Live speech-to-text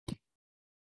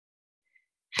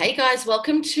Hey guys,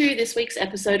 welcome to this week's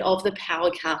episode of the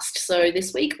Powercast. So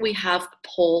this week we have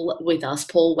Paul with us,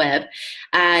 Paul Webb,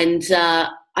 and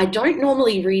I don't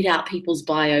normally read out people's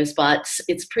bios, but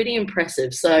it's pretty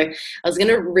impressive. So I was going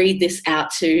to read this out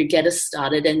to get us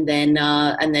started, and then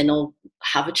I'll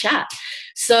have a chat.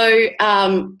 So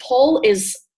Paul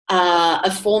is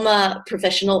a former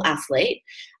professional athlete,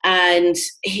 and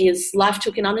his life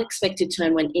took an unexpected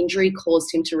turn when injury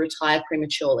caused him to retire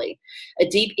prematurely. A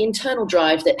deep internal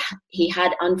drive that he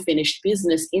had unfinished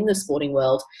business in the sporting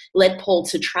world led Paul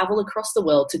to travel across the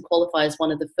world to qualify as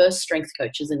one of the first strength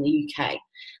coaches in the UK.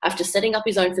 After setting up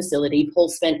his own facility, Paul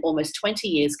spent almost 20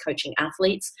 years coaching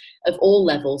athletes of all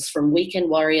levels, from weekend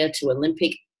warrior to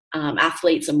Olympic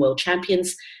athletes and world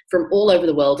champions from all over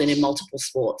the world and in multiple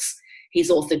sports. He's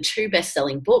authored 2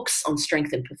 best-selling books on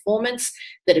strength and performance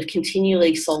that have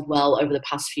continually sold well over the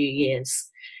past few years.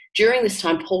 During this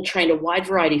time, Paul trained a wide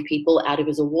variety of people out of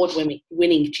his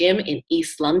award-winning gym in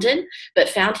East London, but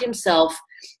found himself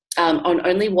on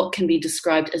only what can be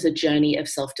described as a journey of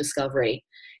self-discovery.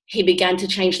 He began to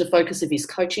change the focus of his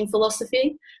coaching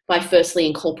philosophy by firstly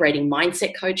incorporating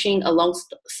mindset coaching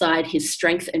alongside his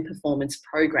strength and performance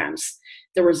programs.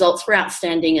 The results were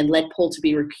outstanding and led Paul to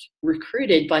be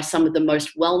recruited by some of the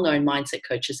most well-known mindset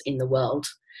coaches in the world.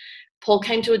 Paul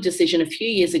came to a decision a few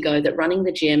years ago that running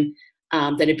the gym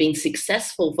that had been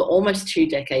successful for almost 2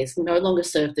 decades no longer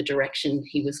served the direction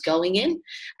he was going in.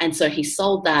 And so he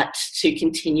sold that to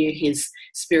continue his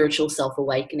spiritual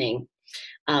self-awakening.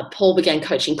 Paul began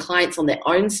coaching clients on their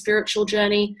own spiritual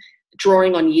journey,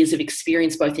 drawing on years of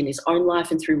experience both in his own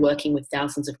life and through working with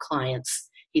thousands of clients.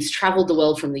 He's traveled the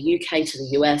world from the UK to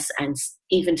the US and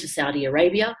even to Saudi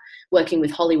Arabia, working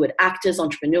with Hollywood actors,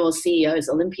 entrepreneurs, CEOs,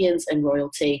 Olympians, and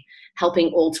royalty, helping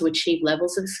all to achieve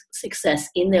levels of success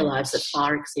in their lives that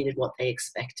far exceeded what they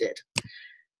expected.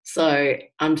 So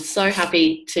I'm so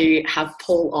happy to have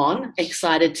Paul on,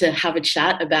 excited to have a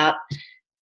chat about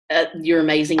your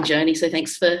amazing journey. So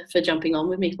thanks for jumping on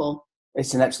with me, Paul.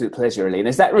 It's an absolute pleasure, Aline.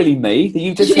 Is that really me that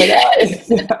you just said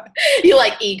that? You're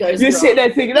like egos. You're sitting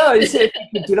there thinking,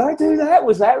 did I do that?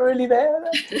 Was that really there?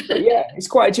 But yeah, it's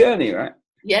quite a journey, right?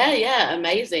 Yeah,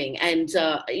 amazing. And,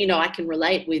 I can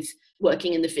relate with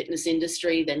working in the fitness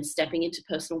industry, then stepping into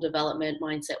personal development,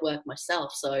 mindset work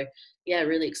myself. So yeah,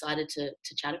 really excited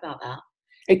to chat about that.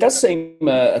 It does seem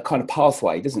a kind of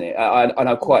pathway, doesn't it? I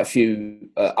know quite a few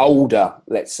older,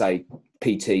 let's say,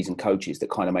 PTs and coaches that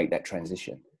kind of make that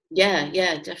transition.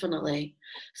 Yeah, definitely.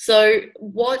 So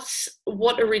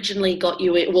what originally got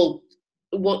you in,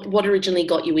 what originally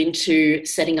got you into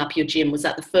setting up your gym? Was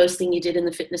that the first thing you did in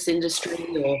the fitness industry?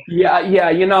 Or? Yeah.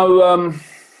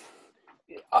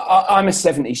 I'm a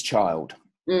 70s child,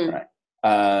 right?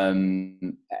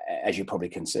 As you probably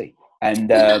can see.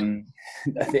 And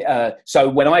so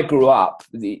when I grew up,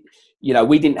 we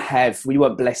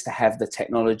weren't blessed to have the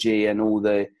technology and all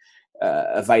the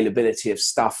availability of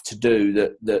stuff to do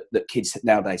that kids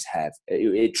nowadays have.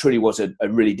 It truly was a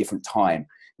really different time,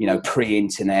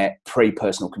 pre-internet,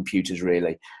 pre-personal computers,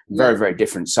 really. Very, very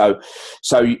different.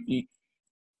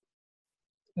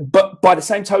 But by the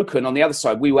same token, on the other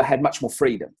side, had much more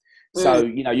freedom. So,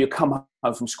 you come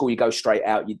home from school, you go straight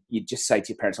out, you just say to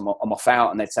your parents, I'm off out,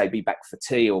 and they'd say, be back for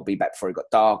tea or be back before it got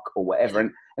dark or whatever.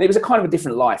 And it was a kind of a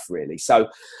different life, really. So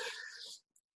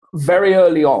very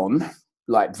early on,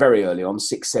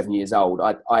 6, 7 years old,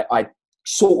 I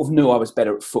sort of knew I was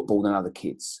better at football than other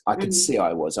kids. I could see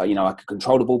I was. I could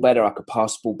control the ball better. I could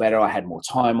pass the ball better. I had more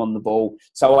time on the ball.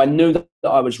 So I knew that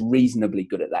I was reasonably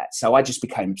good at that. So I just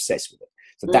became obsessed with it.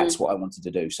 So that's what I wanted to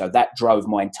do. So that drove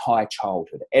my entire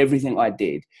childhood. Everything I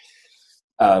did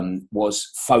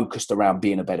was focused around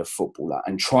being a better footballer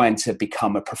and trying to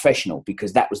become a professional,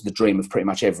 because that was the dream of pretty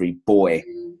much every boy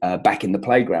back in the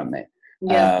playground there.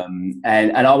 Yeah.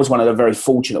 And I was one of the very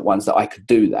fortunate ones that I could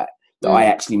do that I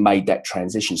actually made that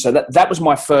transition. So that was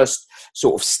my first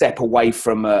sort of step away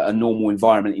from a normal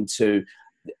environment into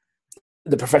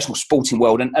the professional sporting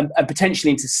world and potentially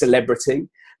into celebrity,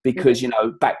 because,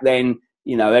 back then,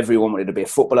 everyone wanted to be a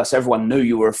footballer. So everyone knew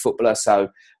you were a footballer. So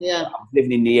I was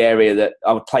living in the area that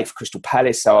I would play for Crystal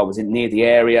Palace. So I was near the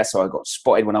area. So I got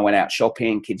spotted when I went out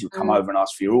shopping. Kids would come over and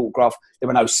ask for your autograph. There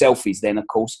were no selfies then, of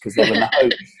course, because there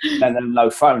were no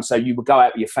phones. So you would go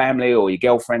out with your family or your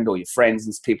girlfriend or your friends,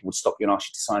 and people would stop you and ask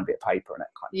you to sign a bit of paper and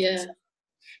that kind of stuff.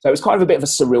 So it was kind of a bit of a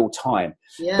surreal time.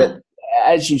 Yeah. But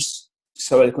as you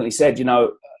so eloquently said,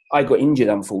 I got injured,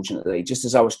 unfortunately, just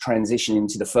as I was transitioning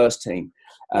to the first team.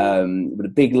 With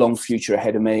a big, long future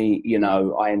ahead of me,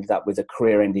 I ended up with a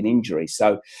career-ending injury.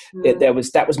 So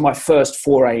that was my first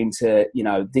foray into,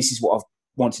 this is what I've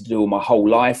wanted to do all my whole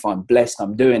life. I'm blessed,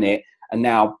 I'm doing it. And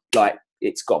now,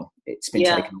 it's gone. It's been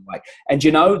Yeah. taken away. And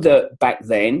you know that back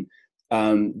then,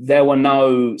 there were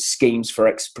no schemes for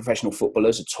ex-professional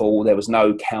footballers at all. There was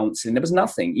no counselling. There was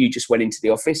nothing. You just went into the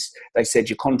office. They said,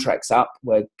 your contract's up.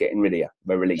 We're getting rid of you.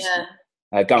 We're releasing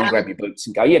you. Go and grab your boots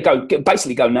and go. Yeah,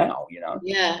 basically go now, you know.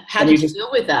 Yeah. How did you deal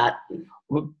with that?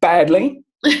 Badly,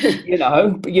 you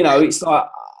know. It's like,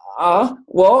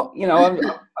 what? You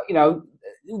know,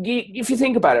 if you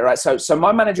think about it, right? So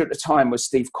my manager at the time was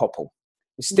Steve Coppell.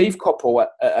 Steve Coppell,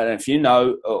 I don't know if you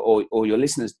know or your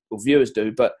listeners or viewers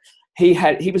do, but he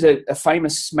was a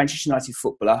famous Manchester United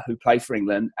footballer who played for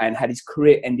England and had his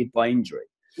career ended by injury.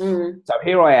 So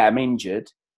here I am injured,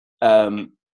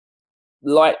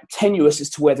 like tenuous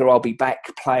as to whether I'll be back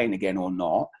playing again or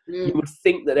not. You would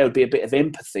think that there would be a bit of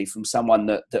empathy from someone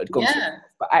that had gone through it.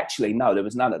 But actually, no, there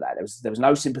was none of that. There was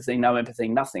no sympathy, no empathy,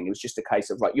 nothing. It was just a case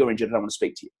of like, you're injured, I don't want to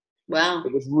speak to you. Wow.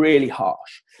 It was really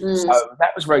harsh. So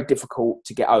that was very difficult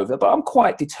to get over. But I'm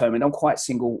quite determined. I'm quite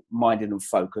single-minded and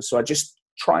focused. So I just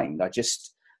trained. I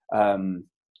guess I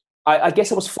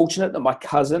was fortunate that my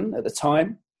cousin at the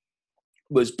time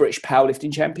was British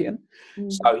powerlifting champion.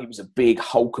 So he was a big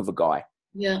hulk of a guy.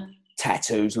 Yeah.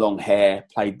 Tattoos, long hair,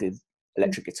 played the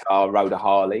electric guitar, rode a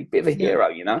Harley. Bit of a hero,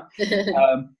 you know.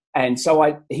 And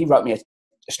so he wrote me a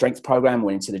strength program,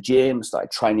 went into the gym,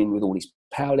 started training with all these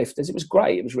powerlifters. It was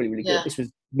great. It was really, really good. This was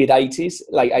mid-80s,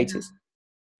 late 80s.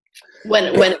 When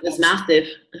it was massive.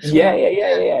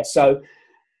 Yeah. So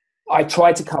I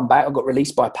tried to come back. I got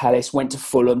released by Palace, went to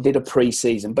Fulham, did a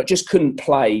pre-season, but just couldn't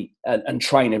play and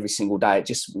train every single day.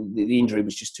 The injury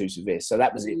was just too severe. So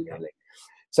that was it, really.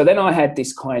 So then I had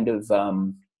this kind of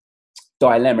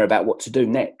dilemma about what to do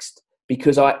next,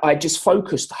 because I just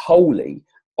focused wholly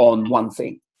on one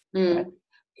thing. Right?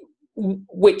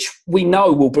 Which we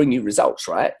know will bring you results,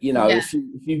 right? You know, if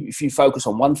you focus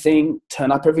on one thing,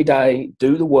 turn up every day,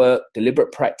 do the work,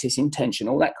 deliberate practice, intention,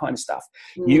 all that kind of stuff,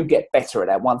 you get better at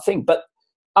that one thing. But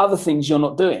other things you're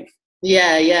not doing.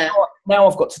 Yeah. Now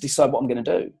I've got to decide what I'm going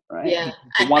to do, right? Yeah.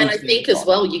 And I think as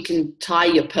well, you can tie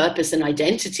your purpose and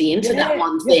identity into that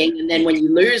one thing. And then when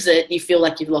you lose it, you feel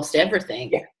like you've lost everything.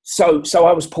 Yeah. So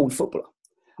I was Paul the footballer.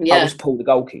 I was Paul the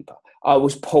goalkeeper. I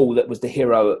was Paul that was the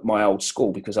hero at my old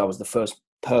school because I was the first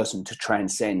person to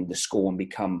transcend the school and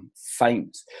become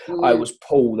famous. I was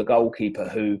Paul the goalkeeper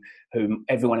who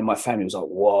everyone in my family was like,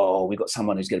 whoa, we've got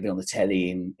someone who's going to be on the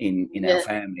telly in our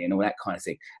family and all that kind of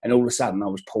thing. And all of a sudden I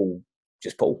was Paul,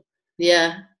 just Paul.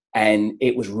 Yeah. And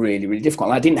it was really, really difficult.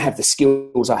 And I didn't have the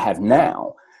skills I have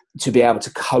now to be able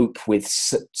to cope with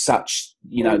such,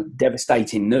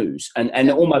 devastating news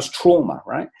and almost trauma,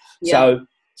 right? Yeah.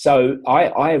 So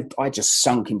I just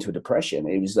sunk into a depression.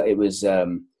 It was I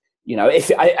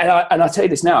tell you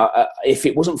this now, if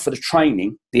it wasn't for the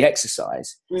training, the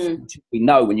exercise, we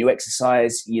know when you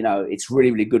exercise, it's really,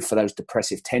 really good for those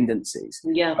depressive tendencies,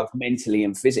 both mentally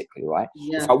and physically, right?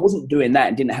 Yeah. If I wasn't doing that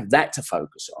and didn't have that to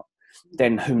focus on,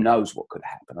 then who knows what could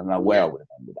happen? I don't know where I would have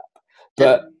ended up.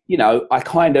 But, I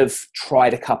kind of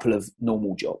tried a couple of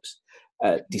normal jobs,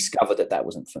 discovered that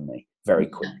wasn't for me very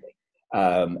quickly.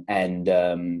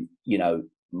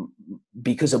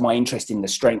 Because of my interest in the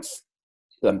strength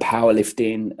and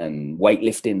powerlifting and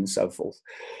weightlifting and so forth,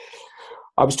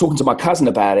 I was talking to my cousin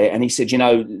about it, and he said,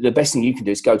 the best thing you can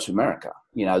do is go to America.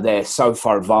 They're so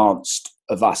far advanced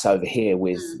of us over here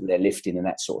with their lifting and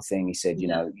that sort of thing. He said, you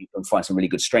can find some really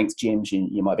good strength gyms.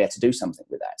 You might be able to do something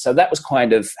with that. So that was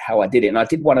kind of how I did it. And I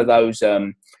did one of those,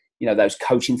 those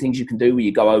coaching things you can do where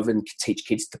you go over and teach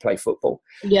kids to play football.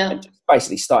 Yeah. And just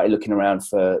basically started looking around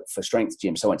for strength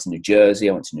gyms. So I went to New Jersey,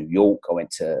 I went to New York, I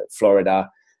went to Florida,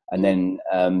 and then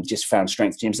just found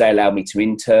strength gyms. They allowed me to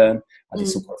intern. I did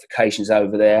some qualifications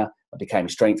over there. I became a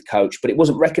strength coach, but it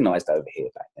wasn't recognized over here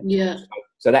back then. Yeah.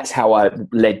 So that's how I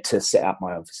led to set up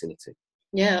my own facility.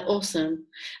 Yeah, awesome.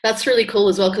 That's really cool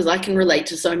as well, because I can relate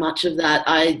to so much of that.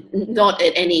 Not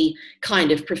at any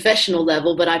kind of professional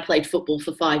level, but I played football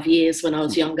for 5 years when I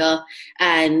was younger,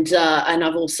 and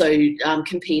I've also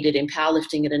competed in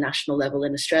powerlifting at a national level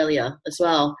in Australia as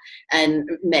well, and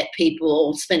met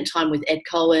people, spent time with Ed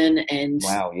Cohen, and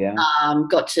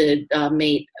got to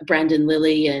meet Brandon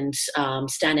Lilly and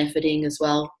Stan Efferding as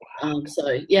well.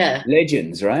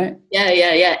 Legends, right?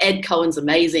 Yeah. Ed Cohen's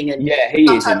amazing, and he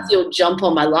sometimes he'll jump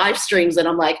on my live streams, and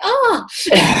I'm like,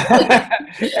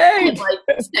 hey. Like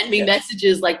send me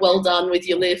messages like, "Well done with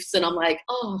your lifts," and I'm like,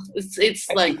 it's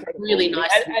like incredible. Really nice.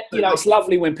 And it's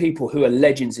lovely when people who are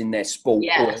legends in their sport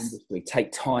or industry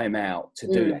take time out to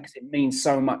do that, because it means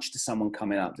so much to someone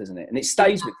coming up, doesn't it? And it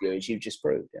stays with you, as you've just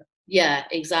proved. Yeah,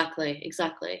 exactly.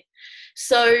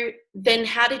 So then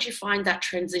how did you find that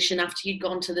transition after you'd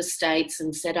gone to the States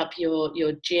and set up your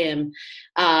gym?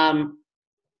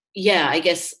 yeah, I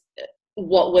guess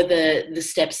what were the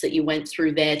steps that you went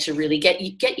through there to really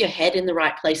get your head in the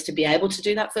right place to be able to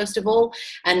do that, first of all,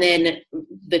 and then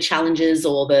the challenges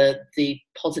or the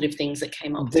positive things that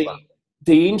came up as well?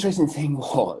 The interesting thing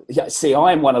was, see,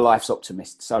 I am one of life's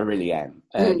optimists. I really am,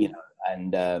 and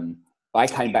I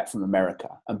came back from America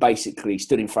and basically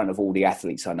stood in front of all the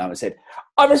athletes I know and said,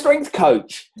 I'm a strength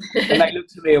coach. And they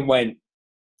looked at me and went,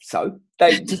 so?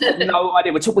 They just had no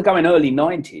idea. We're going early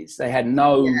 90s. They had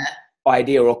no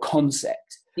idea or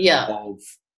concept of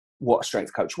what a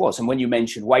strength coach was. And when you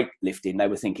mentioned weightlifting, they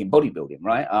were thinking bodybuilding,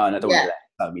 right? Oh, and I don't want to let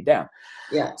that slow me down.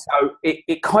 Yeah. So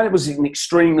it kind of was an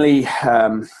extremely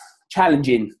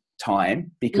challenging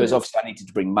time because obviously I needed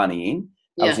to bring money in.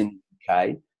 I was in the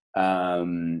UK.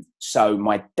 So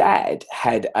my dad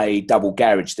had a double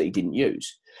garage that he didn't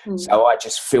use. So I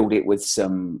just filled it with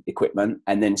some equipment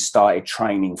and then started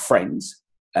training friends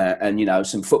and, you know,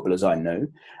 some footballers I knew.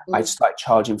 I started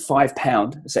charging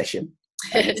 £5 a session.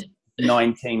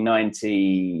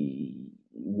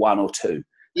 1991 or 2.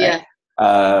 Yeah.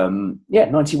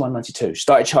 91, 92.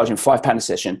 Started charging £5 a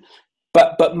session,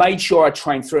 but made sure I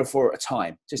trained 3 or 4 at a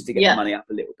time just to get the money up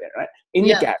a little bit, right? In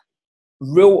the gap,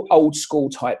 real old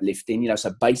school type lifting, you know,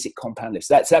 so basic compound lifts.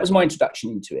 So that was my introduction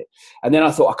into it. And then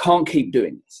I thought, I can't keep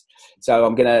doing this. So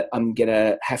I'm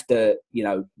gonna have to, you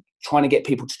know, trying to get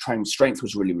people to train strength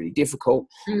was really, really difficult.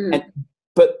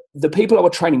 But the people I were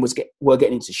training were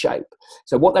getting into shape.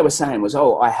 So what they were saying was,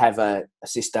 oh, I have a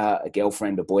sister, a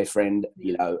girlfriend, a boyfriend,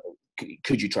 you know,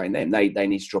 could you train them? They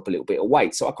need to drop a little bit of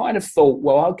weight. So I kind of thought,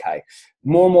 well, okay,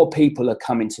 more and more people are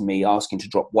coming to me asking to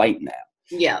drop weight now.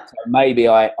 Yeah. So maybe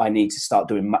I need to start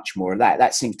doing much more of that.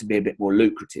 That seems to be a bit more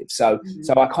lucrative. So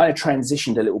I kind of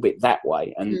transitioned a little bit that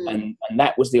way. And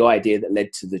that was the idea that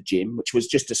led to the gym, which was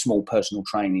just a small personal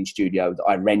training studio that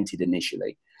I rented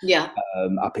initially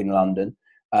up in London.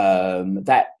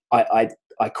 That I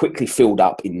quickly filled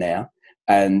up in there.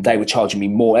 And they were charging me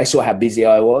more. They saw how busy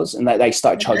I was, and they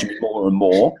started charging me more and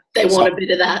more. They want a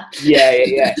bit of that.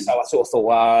 Yeah. So I sort of thought,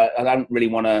 well, I don't really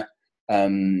want to,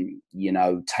 you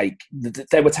know,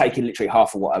 they were taking literally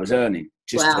half of what I was earning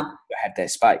just to have their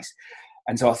space.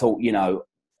 And so I thought, you know,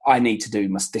 I need to do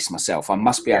this myself. I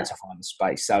must be able to find the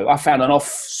space. So I found an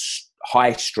off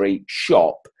high street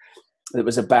shop that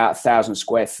was about 1,000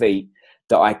 square feet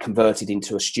that I converted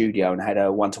into a studio and had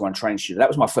a one-to-one training studio. That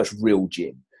was my first real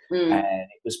gym. And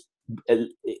it was,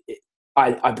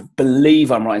 I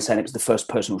believe I'm right in saying it was the first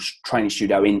personal training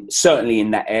studio certainly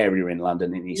in that area in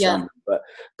London, in East London,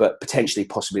 but potentially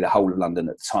possibly the whole of London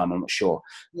at the time. I'm not sure.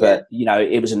 But, you know,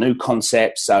 it was a new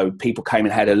concept. So people came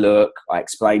and had a look. I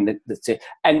explained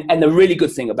and the really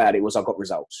good thing about it was I got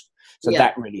results. So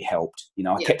that really helped. You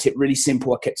know, I kept it really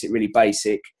simple. I kept it really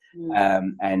basic.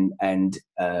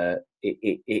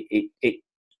 It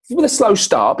with a slow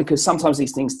start, because sometimes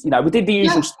these things, you know, we did the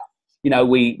usual stuff. You know,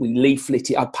 we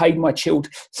leafleted. I paid my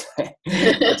children.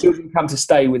 My children come to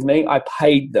stay with me. I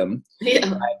paid them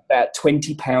about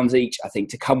 £20 each, I think,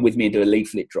 to come with me and do a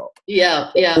leaflet drop.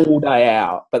 All day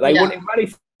out, but they wanted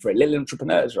money for it. Little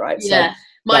entrepreneurs, right? Yeah. So,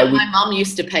 my mum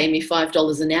used to pay me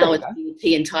 $5 an hour to be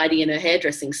tea and tidy in her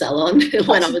hairdressing salon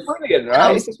when I was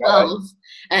 12.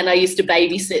 And I used to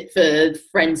babysit for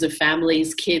friends of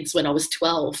families' kids when I was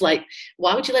 12. Like,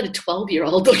 why would you let a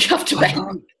 12-year-old look after baby?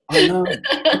 I know.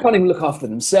 They can't even look after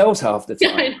themselves half the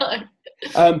time. I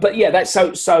know. But yeah, that's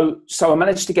so I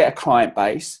managed to get a client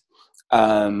base.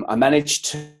 I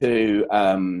managed to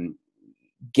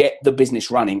get the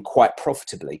business running quite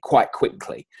profitably, quite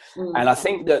quickly. And I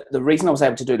think that the reason I was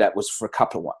able to do that was for a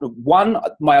couple of one,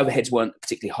 my overheads weren't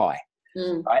particularly high.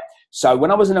 Right. So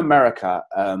when I was in America,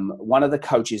 one of the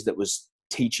coaches that was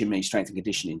teaching me strength and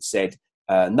conditioning said,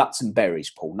 nuts and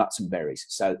berries, Paul, nuts and berries.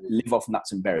 So live off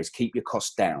nuts and berries, keep your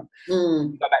costs down.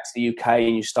 You go back to the UK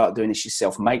and you start doing this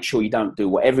yourself. Make sure you don't do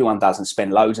what everyone does and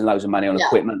spend loads and loads of money on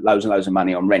equipment, loads and loads of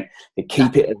money on rent. You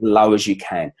keep it as low as you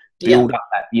can. Build up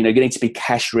that, you know, you need to be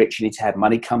cash rich. You need to have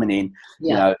money coming in,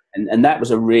 you know, and that was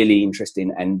a really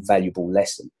interesting and valuable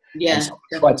lesson. So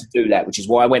I tried to do that, which is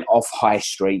why I went off high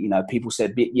street. You know, people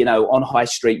said, you know, on high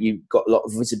street, you've got a lot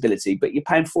of visibility, but you're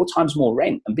paying 4 times more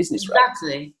rent and business rent.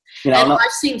 Exactly. You know, and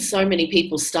I've seen so many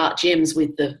people start gyms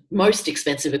with the most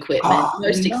expensive equipment,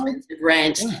 most expensive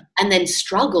rent, and then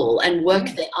struggle and work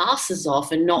their asses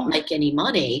off and not make any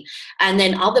money. And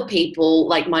then other people,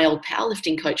 like my old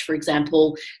powerlifting coach, for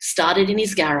example, started in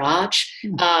his garage,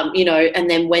 you know, and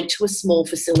then went to a small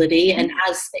facility. And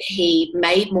as he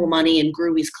made more money and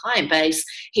grew his client base,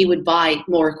 he would buy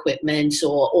more equipment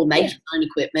or make his own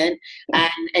equipment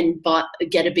and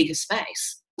get a bigger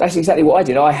space. That's exactly what I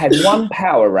did. I had one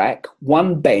power rack,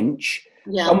 one bench,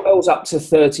 Yeah. Dumbbells up to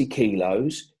 30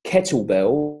 kilos,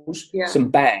 kettlebells, Yeah. some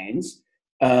bands,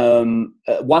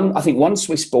 one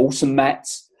Swiss ball, some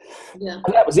mats. Yeah.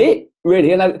 And that was it,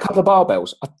 really. And a couple of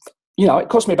barbells. It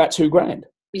cost me about $2,000.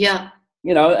 Yeah.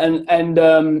 And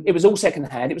it was all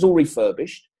secondhand. It was all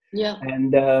refurbished. Yeah.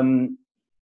 And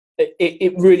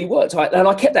it really worked. And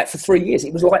I kept that for 3 years.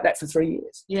 It was like that for 3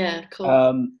 years. Yeah, cool.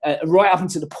 Right up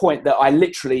until the point that I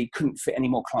literally couldn't fit any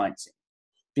more clients in.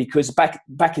 Because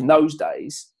back in those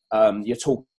days, you're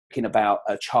talking about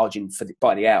charging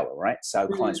by the hour, right? So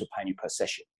clients were paying you per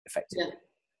session, effectively.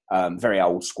 Yeah. Very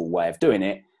old school way of doing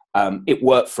it. It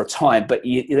worked for a time, but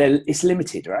it's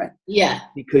limited, right? Yeah.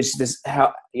 Because there's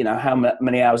how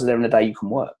many hours are there in a day you can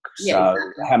work. Yeah, so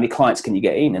exactly. How many clients can you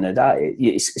get in a day?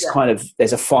 It's kind of,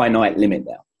 there's a finite limit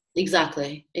now.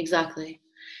 Exactly.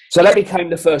 So that became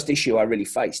the first issue I really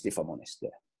faced, if I'm honest.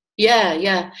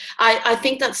 Yeah. I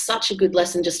think that's such a good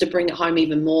lesson, just to bring it home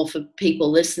even more for people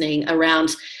listening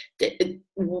around.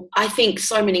 I think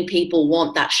so many people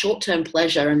want that short-term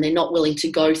pleasure, and they're not willing to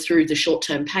go through the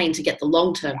short-term pain to get the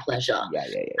long-term pleasure. Yeah.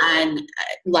 And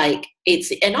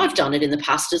and I've done it in the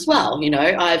past as well.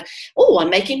 I'm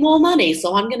making more money,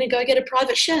 so I'm going to go get a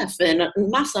private chef and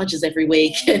massages every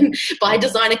week and buy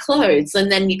designer clothes.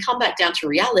 And then you come back down to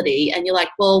reality and you're like,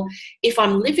 well, if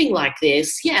I'm living like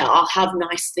this, yeah, I'll have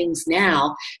nice things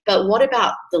now. But what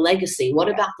about the legacy? What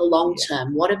about the long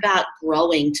term? What about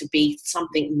growing to be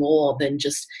something more than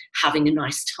just having a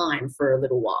nice time for a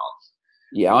little while?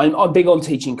 Yeah, I'm big on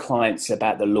teaching clients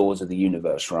about the laws of the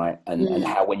universe, right? And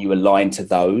how when you align to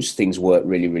those, things work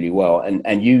really, really well.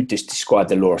 And you just described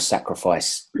the law of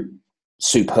sacrifice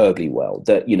superbly well,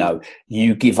 that,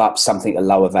 you give up something of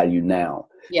lower value now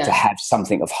to have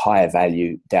something of higher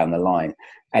value down the line.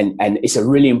 And it's a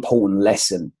really important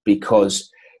lesson,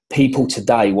 because people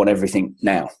today want everything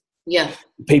now. Yeah.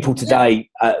 People today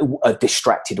are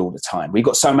distracted all the time. We've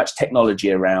got so much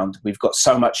technology around. We've got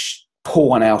so much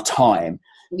pull on our time.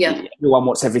 Yeah. Everyone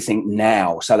wants everything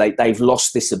now. So they've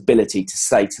lost this ability to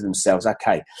say to themselves,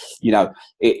 okay,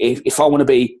 if I want to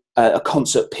be a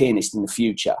concert pianist in the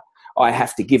future, I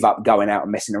have to give up going out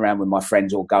and messing around with my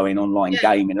friends or going online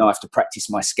gaming. I have to practice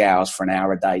my scales for an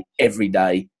hour a day, every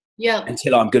day,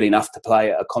 until I'm good enough to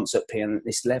play at a concert piano at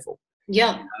this level.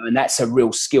 Yeah. And that's a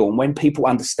real skill. And when people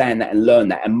understand that and learn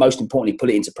that, and most importantly, put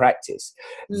it into practice,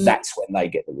 that's when they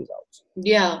get the results.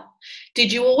 Yeah.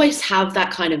 Did you always have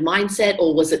that kind of mindset,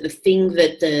 or was it the thing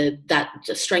that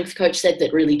the strength coach said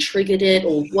that really triggered it?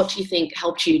 Or what do you think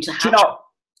helped you to have?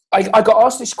 I got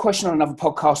asked this question on another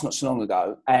podcast not so long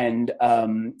ago. And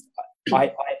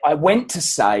I went to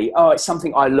say, it's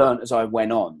something I learned as I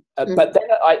went on. But then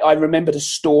I remembered a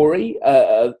story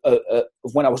of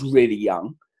when I was really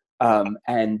young.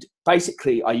 And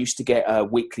basically, I used to get a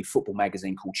weekly football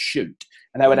magazine called Shoot,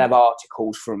 and they would have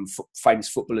articles from famous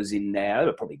footballers in there. They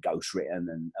were probably ghostwritten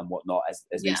and whatnot,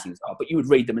 as these things are. But you would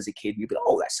read them as a kid, and you'd be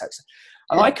like, that's so.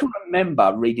 And I can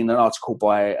remember reading an article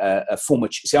by a former.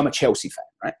 See, I'm a Chelsea fan,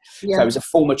 right? Yeah. So it was a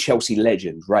former Chelsea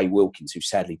legend, Ray Wilkins, who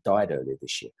sadly died earlier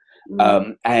this year.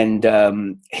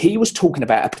 And he was talking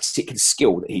about a particular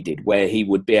skill that he did, where he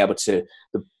would be able to.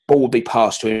 The ball would be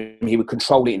passed to him. He would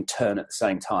control it in turn at the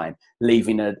same time,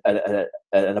 leaving an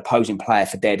opposing player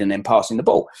for dead and then passing the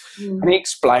ball. And he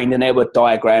explained, and there were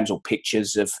diagrams or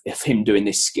pictures of him doing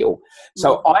this skill.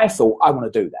 So I thought, I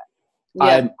want to do that.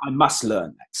 I must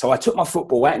learn that. So I took my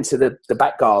football out into the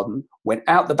back garden, went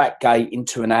out the back gate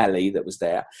into an alley that was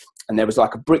there, and there was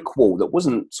like a brick wall that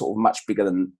wasn't sort of much bigger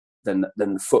than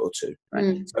a foot or two,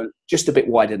 right? So just a bit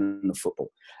wider than the football.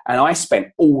 And I spent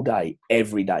all day,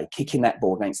 every day, kicking that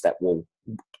ball against that wall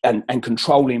and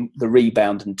controlling the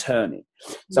rebound and turning.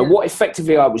 So what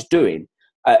effectively I was doing,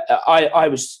 I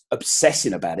was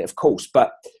obsessing about it, of course,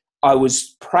 but I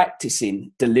was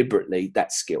practicing deliberately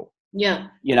that skill. Yeah.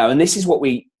 And this is what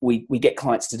we get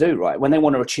clients to do, right? When they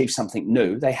want to achieve something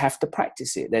new, they have to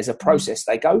practice it. There's a process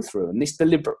they go through. And this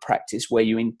deliberate practice, where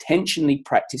you intentionally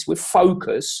practice with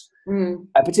focus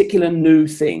a particular new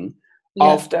thing,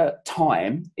 after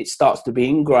time, it starts to be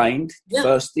ingrained,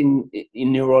 first in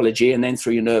neurology and then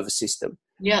through your nervous system.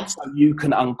 Yeah. So you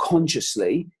can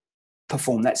unconsciously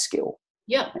perform that skill.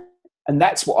 Yeah. And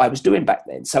that's what I was doing back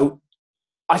then. So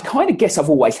I kind of guess I've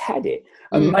always had it.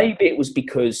 And maybe it was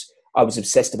because I was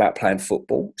obsessed about playing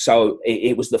football. So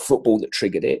it was the football that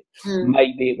triggered it.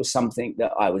 Maybe it was something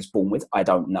that I was born with. I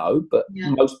don't know. But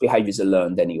most behaviors are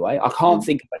learned anyway. I can't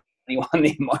think of anyone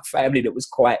in my family that was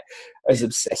quite as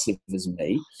obsessive as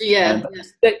me. Yeah.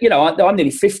 I'm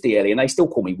nearly 50, Ellie, and they still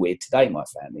call me weird today, my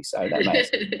family. So that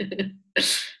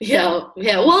makes Yeah.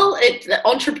 Well,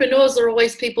 entrepreneurs are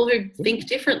always people who think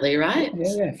differently, right?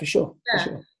 Yeah, for sure. For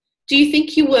sure. Do you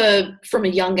think you were, from a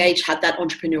young age, had that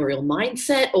entrepreneurial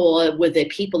mindset, or were there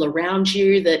people around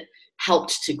you that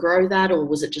helped to grow that, or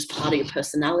was it just part of your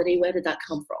personality? Where did that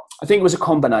come from? I think it was a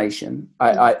combination.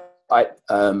 My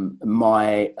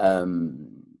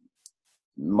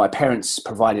parents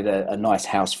provided a nice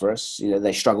house for us. You know,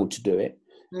 they struggled to do it.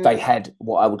 They had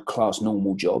what I would class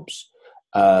normal jobs.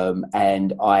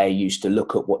 And I used to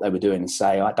look at what they were doing and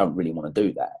say, I don't really want to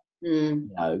do that. You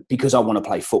know, because I want to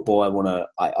play football.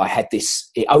 I had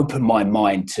this, it opened my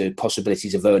mind to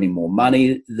possibilities of earning more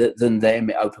money than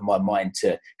them. It opened my mind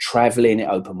to traveling. It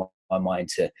opened my mind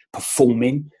to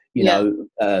performing. You know,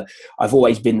 I've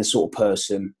always been the sort of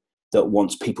person that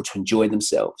wants people to enjoy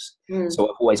themselves. So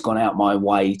I've always gone out my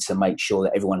way to make sure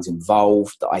that everyone's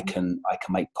involved, that I can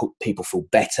make people feel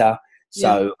better.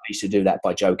 So I used to do that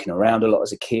by joking around a lot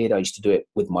as a kid. I used to do it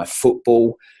with my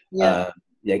football.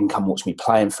 They can come watch me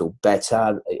play and feel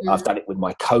better. I've done it with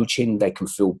my coaching. They can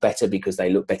feel better because they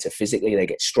look better physically. They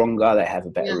get stronger. They have a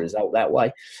better result that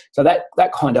way. So that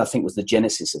kind of, I think, was the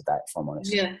genesis of that, if I'm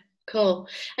honest. Yeah, cool.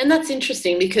 And that's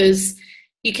interesting because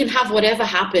you can have whatever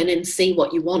happen and see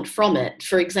what you want from it.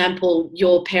 For example,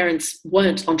 your parents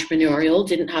weren't entrepreneurial,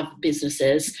 didn't have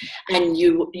businesses, and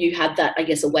you had that, I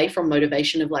guess, away from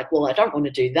motivation of like, well, I don't want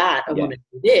to do that. I want to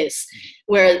do this.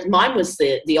 Whereas mine was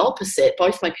the opposite.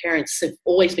 Both my parents have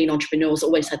always been entrepreneurs,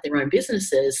 always had their own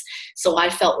businesses. So I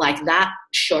felt like that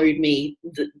showed me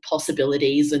the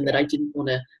possibilities and that I didn't want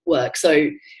to work. So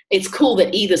it's cool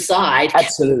that either side.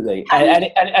 Absolutely.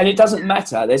 And it doesn't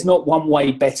matter. There's not one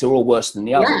way better or worse than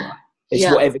the other.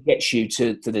 It's whatever gets you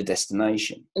to the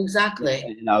destination. Exactly.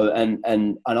 You know,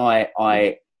 and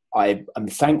I'm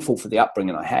thankful for the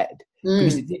upbringing I had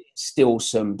because it did instill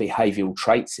some behavioural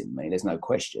traits in me. There's no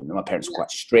question. And my parents were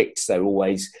quite strict. They were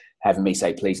always having me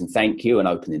say please and thank you and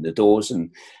opening the doors.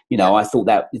 And, you know, I thought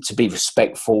that to be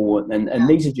respectful and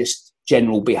these are just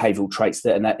general behavioural traits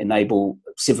that enable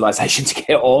civilization to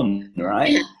get on,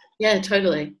 right? Yeah,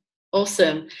 totally.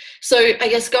 Awesome. So I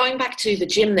guess going back to the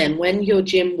gym then, when your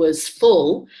gym was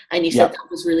full and you said that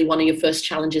was really one of your first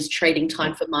challenges, trading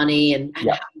time for money and having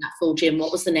that full gym,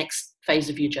 what was the next phase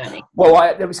of your journey?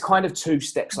 Well, there was kind of two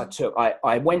steps I took.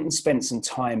 I went and spent some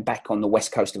time back on the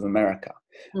west coast of America.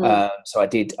 So I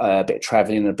did a bit of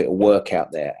traveling and a bit of work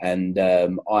out there. And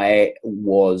I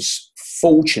was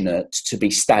fortunate to be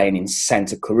staying in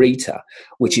Santa Clarita,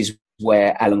 which is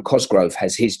where Alan Cosgrove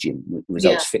has his gym,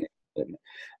 Results Fitness.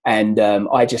 And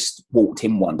I just walked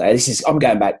in one day. I'm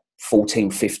going back 14,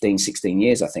 15, 16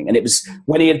 years, I think. And it was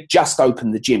when he had just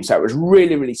opened the gym. So it was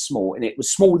really, really small. And it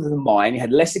was smaller than mine. He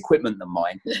had less equipment than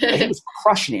mine. But he was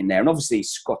crushing in there. And obviously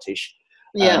he's Scottish.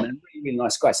 And a really, really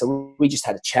nice guy. So we just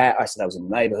had a chat. I said I was in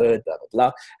the neighbourhood, blah, blah,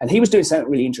 blah. And he was doing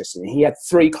something really interesting. He had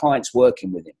 3 clients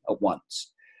working with him at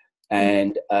once.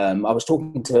 And I was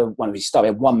talking to one of his staff. He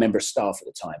had 1 member of staff at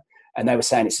the time. And they were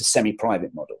saying it's a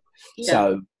semi-private model.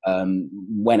 So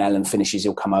when Alan finishes,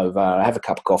 he'll come over, have a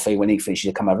cup of coffee. When he finishes,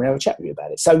 he'll come over and have a chat with you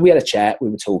about it. So we had a chat, we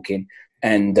were talking,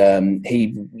 and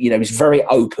he, you know, was very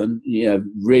open, you know,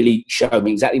 really showed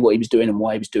me exactly what he was doing and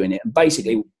why he was doing it. And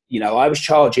basically, you know, I was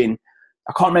charging,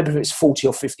 I can't remember if it was £40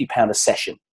 or £50 a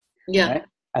session. Right?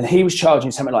 And he was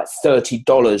charging something like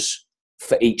 $30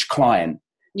 for each client.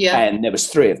 And there was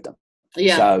 3 of them.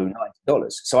 So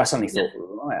 $90. So I suddenly thought,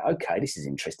 right, okay, this is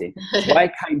interesting. So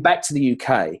I came back to the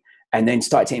UK and then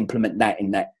started to implement that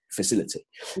in that facility.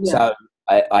 So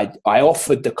I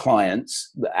offered the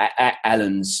clients at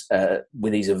Alan's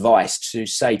with his advice to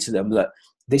say to them, look,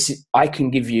 I can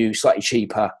give you slightly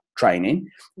cheaper training,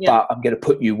 but I'm going to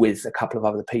put you with a couple of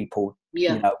other people.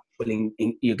 You know,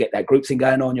 you'll get that group thing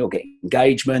going on, you'll get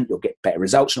engagement, you'll get better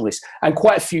results and all this. And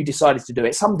quite a few decided to do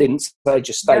it. Some didn't. They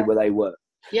just stayed where they were.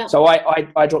 So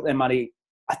I dropped their money.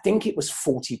 I think it was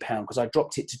 £40 because I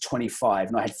dropped it to 25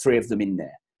 and I had 3 of them in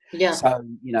there. So,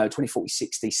 you know, 20, 40,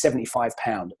 60,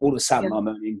 £75. All of a sudden I'm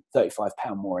earning £35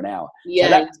 more an hour. So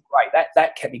that was great.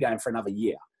 That kept me going for another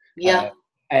year.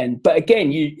 But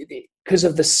again, because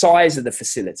of the size of the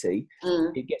facility,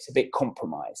 it gets a bit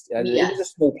compromised. It was a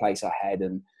small place I had,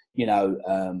 and, you know,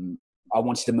 I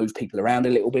wanted to move people around a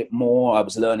little bit more. I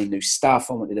was learning new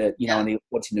stuff. I wanted to, you know, I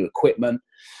wanted new equipment.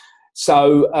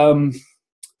 So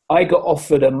I got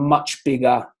offered a much bigger,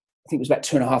 I think it was about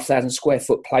 2,500 square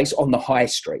foot place on the high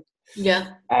street.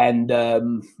 And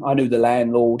I knew the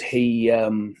landlord. He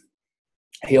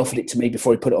offered it to me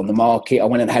before he put it on the market. I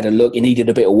went and had a look. He needed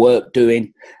a bit of work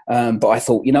doing. But I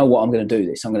thought, you know what, I'm going to do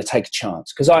this. I'm going to take a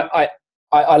chance. Because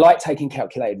I like taking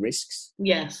calculated risks.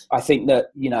 Yes. I think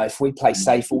that, you know, if we play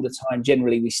safe all the time,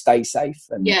 generally we stay safe.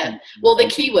 Well, the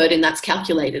key word in that's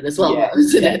calculated as well,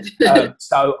 isn't it?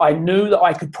 So I knew that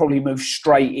I could probably move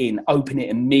straight in, open it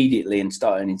immediately and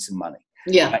start earning some money.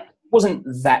 Yeah. It wasn't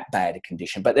that bad a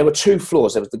condition, but there were 2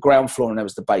 floors. There was the ground floor and there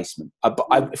was the basement.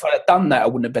 If I had done that, I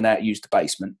wouldn't have been able to use the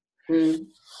basement.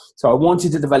 So I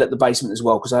wanted to develop the basement as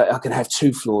well because I could have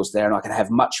 2 floors there and I could have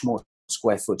much more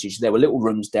square footage. There were little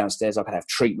rooms downstairs. I could have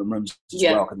treatment rooms as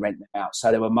well. I could rent them out. So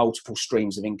there were multiple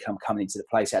streams of income coming into the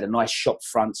place. I had a nice shop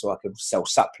front so I could sell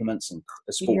supplements and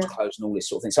sports clothes and all this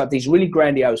sort of thing. So I had these really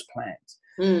grandiose plans.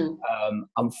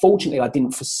 Unfortunately, I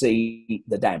didn't foresee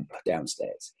the damp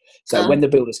downstairs. So when the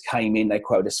builders came in, they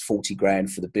quoted us 40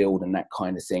 grand for the build and that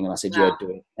kind of thing. And I said, yeah, do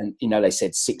it. And, you know, they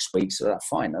said 6 weeks. So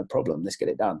fine, no problem. Let's get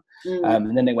it done.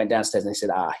 And then they went downstairs and they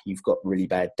said, you've got really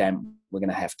bad damp. We're going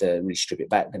to have to really strip it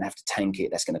back. We're going to have to tank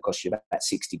it. That's going to cost you about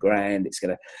 60 grand. It's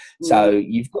going to, so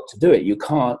you've got to do it. You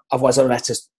can't, otherwise I would have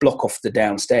to block off the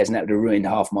downstairs and that would have ruined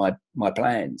half my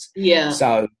plans. Yeah.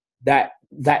 So that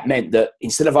meant that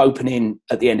instead of opening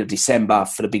at the end of December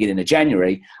for the beginning of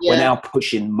January, we're now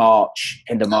pushing March,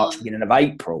 end of March, beginning of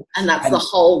April. And that's the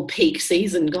whole peak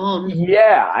season gone.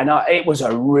 Yeah. And it was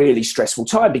a really stressful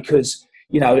time because,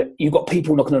 you know, you've got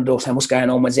people knocking on the door saying, what's going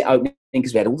on? When's it opening?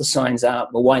 Because we had all the signs up.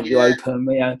 Well, why aren't you open?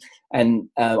 You know, and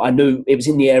I knew it was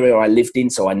in the area I lived in,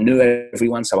 so I knew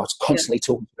everyone. So I was constantly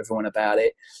talking to everyone about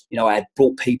it. You know, I had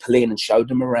brought people in and showed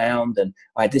them around, and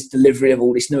I had this delivery of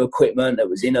all this new equipment that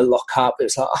was in a lockup. It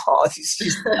was like, it's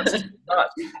just nuts.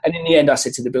 And in the end, I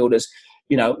said to the builders,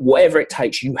 you know, whatever it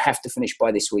takes, you have to finish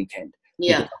by this weekend.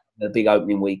 Yeah. The big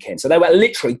opening weekend. So they were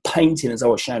literally painting as I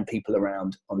was showing people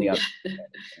around on the opening weekend.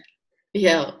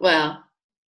 Yeah, wow.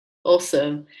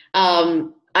 Awesome.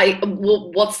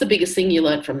 What's the biggest thing you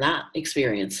learned from that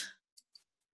experience?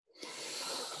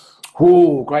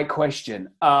 Oh, great question.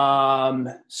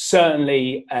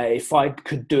 Certainly, if I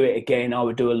could do it again, I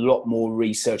would do a lot more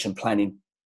research and planning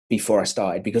before I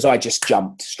started because I just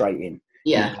jumped straight in.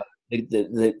 Yeah. You know,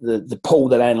 the Paul,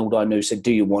 the landlord I knew, said,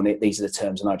 do you want it? These are the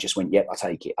terms. And I just went, yep, I'll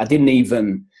take it. I didn't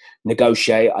even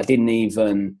negotiate. I didn't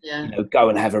even go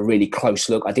and have a really close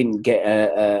look. I didn't get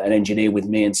an engineer with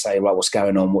me and say, right, what's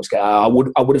going on? I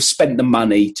would have spent the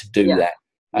money to do that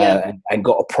and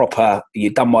got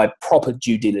done my proper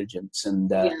due diligence and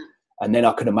then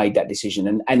I could have made that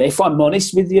decision. And if I'm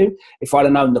honest with you, if I'd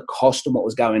have known the cost and what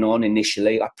was going on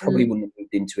initially, I probably wouldn't have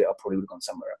moved into it. I probably would have gone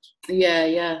somewhere else. Yeah,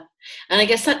 yeah. And I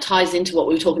guess that ties into what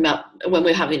we were talking about when we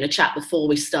were having a chat before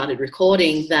we started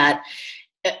recording, that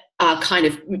kind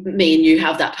of me and you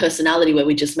have that personality where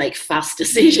we just make fast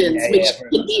decisions, which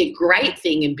can be a great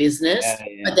thing in business.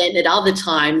 But then at other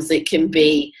times it can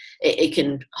be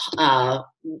be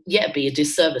a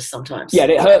disservice sometimes. Yeah,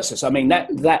 it hurts us. I mean,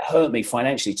 that hurt me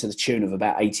financially to the tune of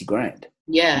about 80 grand.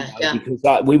 Yeah,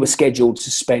 because we were scheduled to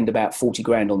spend about 40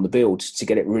 grand on the build to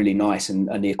get it really nice and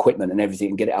the equipment and everything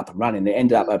and get it up and running. It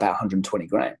ended up at about 120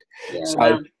 grand. Yeah,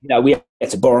 so, you know, we had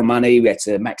to borrow money. We had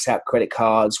to max out credit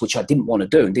cards, which I didn't want to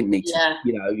do and didn't need to,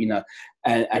 you know,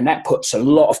 and that puts a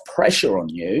lot of pressure on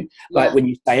you. Like when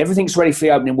you say everything's ready for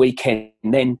the opening weekend,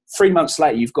 and then 3 months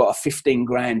later, you've got a 15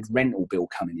 grand rental bill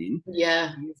coming in.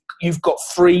 Yeah. You've got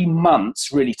 3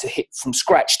 months really to hit from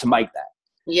scratch to make that.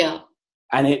 Yeah.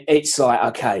 And it's like,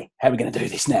 okay, how are we going to do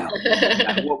this now?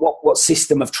 What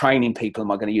system of training people am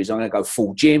I going to use? I'm going to go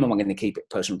full gym. Am I going to keep it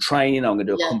personal training? I'm going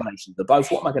to do a combination of the both.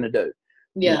 What am I going to do?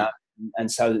 Yeah. You know? And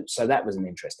so that was an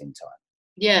interesting time.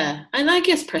 Yeah. And I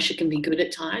guess pressure can be good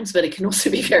at times, but it can also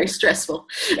be very stressful.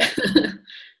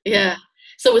 Yeah.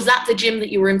 So was that the gym that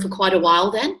you were in for quite a while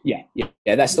then? Yeah.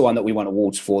 That's the one that we won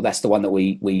awards for. That's the one that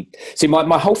we see.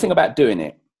 My whole thing about doing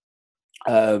it,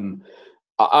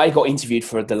 I got interviewed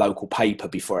for the local paper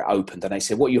before it opened, and they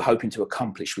said, what are you hoping to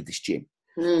accomplish with this gym?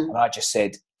 And I just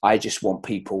said, I just want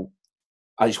to build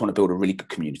a really good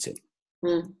community.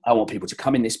 I want people to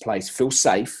come in this place, feel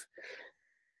safe,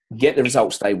 get the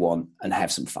results they want, and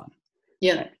have some fun.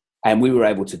 Yeah. And we were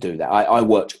able to do that. I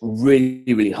worked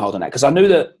really, really hard on that because I knew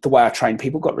that the way I trained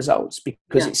people got results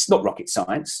because it's not rocket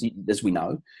science, as we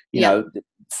know. You know,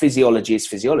 physiology is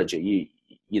physiology.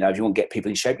 You know, if you want to get people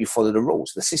in shape, you follow the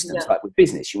rules, the systems. Like with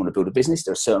business, you want to build a business,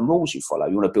 there are certain rules you follow.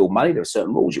 You want to build money, there are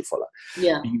certain rules you follow.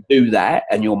 Yeah. You do that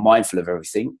and you're mindful of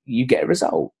everything, you get a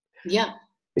result. Yeah.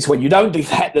 It's when you don't do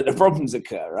that the problems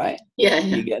occur, right? Yeah.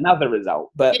 You get another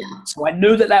result. But so I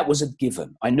knew that was a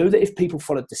given. I knew that if people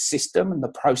followed the system and the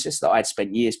process that I'd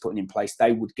spent years putting in place,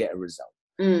 they would get a result.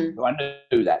 So I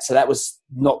knew that. So that was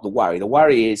not the worry. The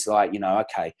worry is like, you know,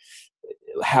 okay,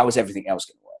 how is everything else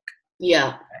going to work?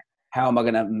 Yeah. how am I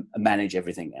going to manage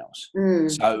everything else?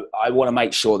 So I want to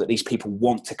make sure that these people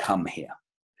want to come here.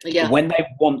 Yeah. When they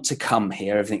want to come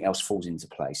here, everything else falls into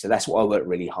place. So that's what I work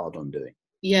really hard on doing.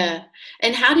 Yeah.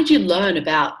 And how did you learn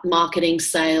about marketing,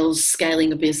 sales,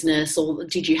 scaling a business, or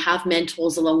did you have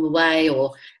mentors along the way,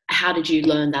 or how did you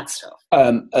learn that stuff?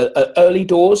 Early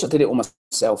doors, I did it all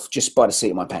myself, just by the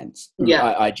seat of my pants.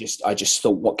 Yeah. I just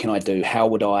thought, what can I do? How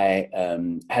do I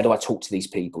talk to these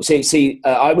people?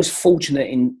 I was fortunate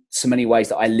in so many ways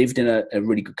that I lived in a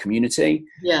really good community.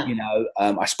 Yeah. You know,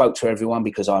 I spoke to everyone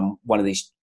because I'm one of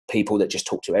these people that just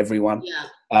talk to everyone.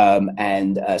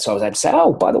 Yeah. So I was able to say,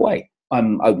 oh, by the way,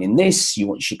 I'm opening this.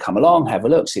 You should come along, have a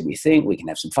look, see what you think. We can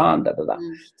have some fun. Da, da, da.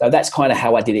 So that's kind of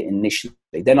how I did it initially.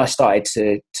 Then I started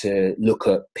to look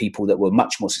at people that were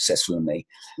much more successful than me.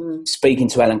 Speaking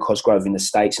to Alan Cosgrove in the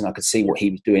States, and I could see what he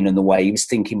was doing and the way he was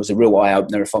thinking was a real eye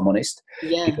opener, if I'm honest.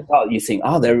 Yeah. Because you think,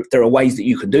 there are ways that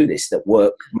you can do this that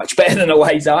work much better than the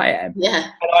ways I am. Yeah.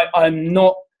 And I'm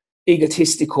not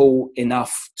egotistical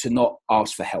enough to not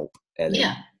ask for help. Ellie.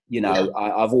 Yeah. You know,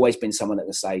 I've always been someone that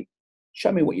will say,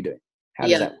 show me what you're doing. How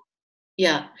does that work?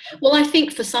 Yeah. Well, I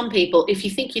think for some people, if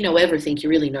you think you know everything, you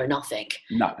really know nothing.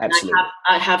 No, absolutely.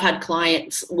 I have had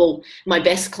clients, well, my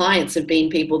best clients have been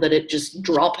people that just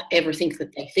drop everything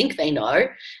that they think they know,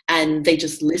 and they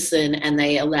just listen and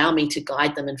they allow me to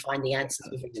guide them and find the answers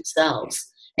within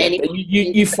themselves. And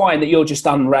you find that you're just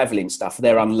unraveling stuff.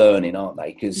 They're unlearning, aren't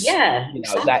they? Because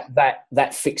exactly.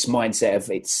 that fixed mindset of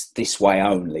it's this way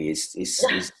only is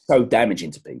so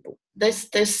damaging to people.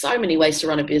 There's so many ways to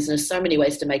run a business, so many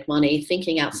ways to make money.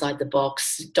 Thinking outside the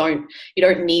box. You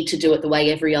don't need to do it the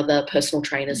way every other personal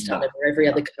trainer's done it or every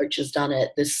other coach has done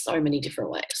it. There's so many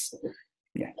different ways.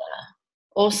 Yeah.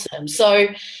 Awesome. So,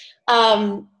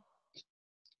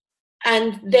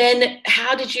 and then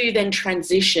how did you then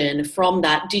transition from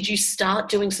that? Did you start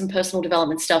doing some personal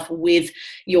development stuff with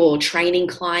your training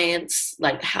clients?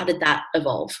 Like, how did that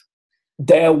evolve?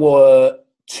 There were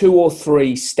 2 or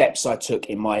 3 steps I took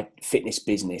in my fitness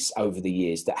business over the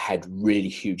years that had really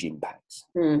huge impacts.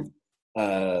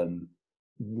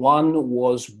 One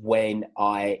was when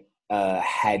I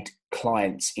had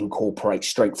clients incorporate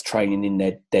strength training in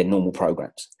their normal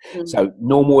programs. So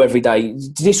normal everyday,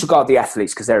 disregard the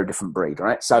athletes because they're a different breed,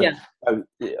 right? So,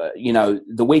 you know,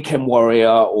 the weekend warrior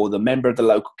or the member of the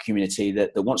local community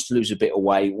that wants to lose a bit of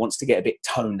weight, wants to get a bit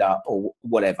toned up or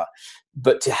whatever.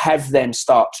 But to have them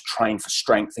start to train for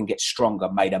strength and get stronger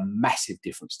made a massive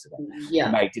difference to them. Yeah.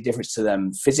 It made a difference to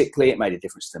them physically. It made a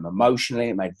difference to them emotionally.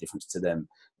 It made a difference to them,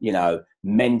 you know,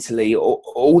 mentally,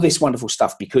 all this wonderful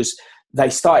stuff, because they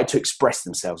started to express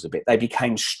themselves a bit. They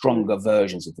became stronger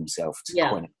versions of themselves, to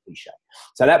coin a cliche.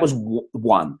 So that was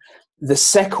one. The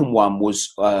second one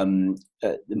was the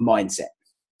mindset.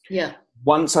 Yeah.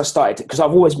 Once I started, because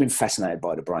I've always been fascinated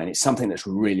by the brain. It's something that's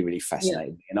really, really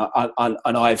fascinated me.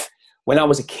 And when I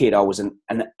was a kid, I was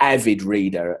an avid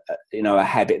reader, you know, a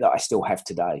habit that I still have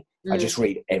today. I just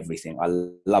read everything. I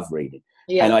love reading.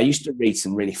 Yeah. And I used to read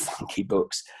some really funky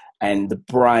books, and the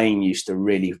brain used to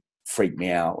really freak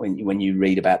me out when you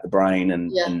read about the brain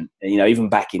and you know, even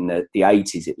back in the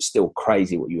 80s, it was still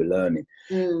crazy what you were learning.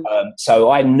 So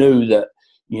I knew that,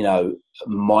 you know,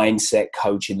 mindset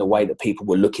coaching, the way that people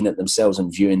were looking at themselves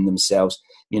and viewing themselves,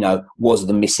 you know, was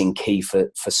the missing key for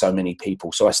so many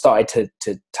people. So I started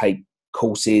to take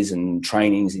courses and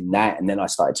trainings in that, and then I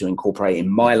started to incorporate it in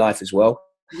my life as well.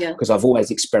 Yeah, because I've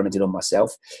always experimented on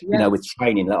myself, you know, with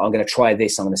training. Like, I'm going to try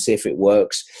this. I'm going to see if it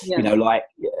works. You know, like,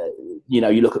 you know,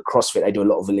 you look at CrossFit, they do a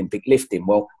lot of Olympic lifting.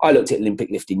 Well, I looked at Olympic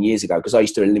lifting years ago because I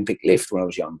used to Olympic lift when I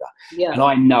was younger. Yeah. And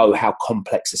I know how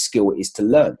complex a skill it is to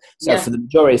learn. So for the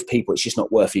majority of people, it's just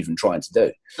not worth even trying to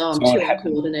do. Oh, I'm too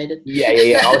coordinated.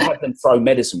 I would have them throw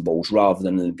medicine balls rather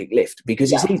than Olympic lift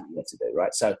because it's easier to do,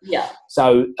 right? So,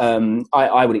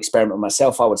 I would experiment with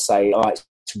myself. I would say, all right,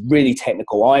 it's really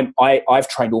technical. I've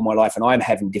trained all my life and I'm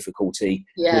having difficulty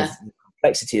with the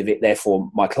complexity of it.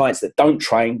 Therefore, my clients that don't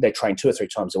train, they train 2 or 3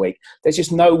 times a week. There's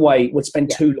just no way we'd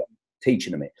spend too long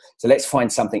teaching them it. So let's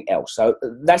find something else. So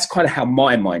that's kind of how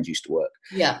my mind used to work.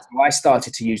 Yeah. So I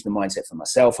started to use the mindset for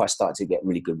myself. I started to get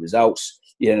really good results,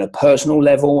 you know, on a personal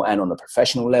level and on a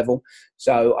professional level.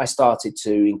 So I started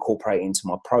to incorporate into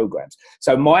my programs.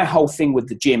 So my whole thing with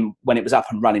the gym, when it was up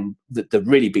and running, the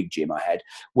really big gym I had,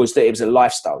 was that it was a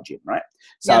lifestyle gym, right?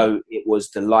 So it was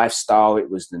the lifestyle,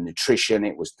 it was the nutrition,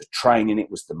 it was the training,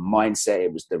 it was the mindset,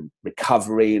 it was the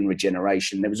recovery and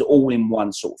regeneration. There was all in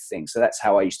one sort of thing. So that's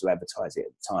how I used to advertise it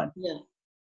at the time.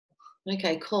 Yeah.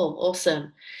 Okay, cool.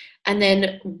 Awesome. And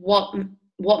then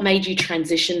what made you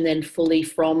transition then fully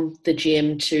from the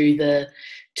gym to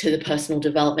the personal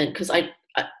development? Because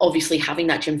obviously having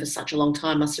that gym for such a long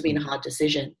time must have been a hard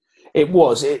decision. It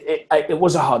was. It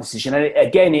was a hard decision, and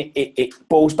it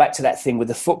boils back to that thing with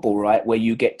the football, right, where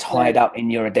you get tied up in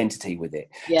your identity with it.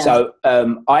 Yeah. So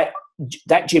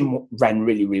that gym ran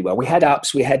really, really well. We had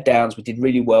ups, we had downs, we did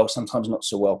really well, sometimes not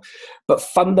so well. But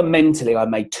fundamentally, I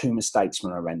made two mistakes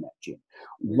when I ran that gym.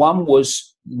 One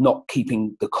was not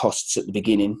keeping the costs at the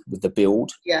beginning with the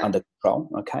build under control.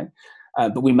 Okay,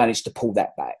 but we managed to pull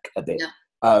that back a bit.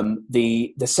 Yeah.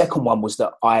 The second one was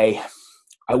that I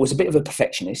was a bit of a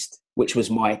perfectionist, which was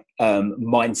my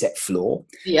mindset flaw,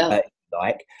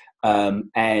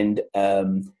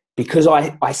 because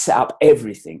I set up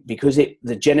everything, because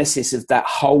the genesis of that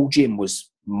whole gym was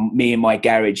me in my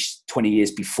garage 20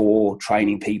 years before,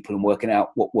 training people and working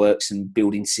out what works and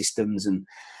building systems and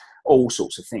all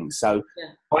sorts of things. So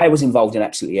I was involved in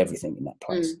absolutely everything in that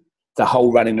place. The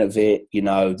whole running of it,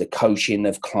 the coaching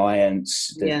of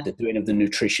clients, the doing of the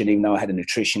nutrition, even though I had a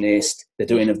nutritionist, the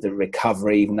doing of the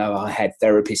recovery, even though I had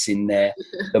therapists in there,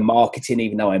 the marketing,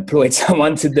 even though I employed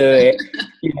someone to do it.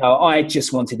 I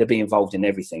just wanted to be involved in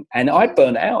everything. And I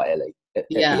burnt out, Ellie. At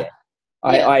the end.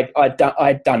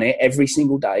 I'd done it every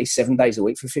single day, 7 days a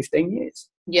week for 15 years.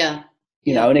 Yeah.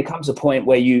 And it comes a point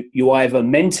where you either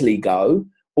mentally go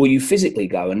or you physically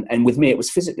go. And with me, it was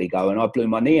physically go, and I blew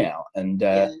my knee out. And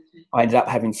I ended up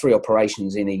having 3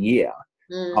 operations in a year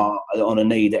on a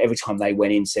knee that every time they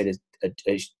went in said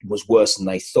it was worse than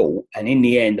they thought. And in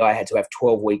the end, I had to have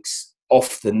 12 weeks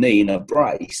off the knee in a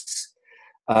brace.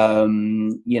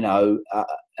 And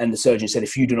the surgeon said,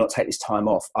 if you do not take this time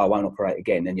off, I won't operate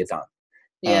again, then you're done.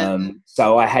 Yeah.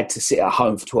 So I had to sit at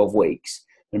home for 12 weeks.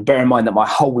 And bear in mind that my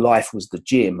whole life was the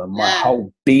gym, and my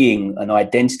whole being and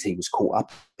identity was caught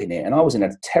up in it. And I was in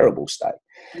a terrible state.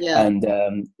 Yeah. And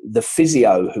the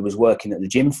physio who was working at the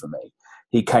gym for me,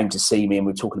 he came to see me, and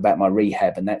we were talking about my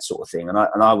rehab and that sort of thing. And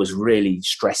I was really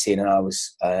stressing, and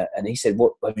and he said,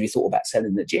 "What have you thought about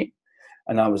selling the gym?"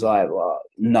 And I was like, "Well,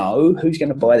 no, who's going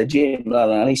to buy the gym?"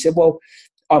 And he said, "Well,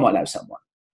 I might know someone.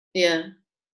 Yeah.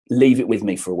 Leave it with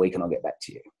me for a week and I'll get back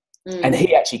to you." And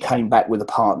he actually came back with a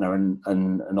partner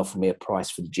and offered me a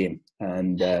price for the gym.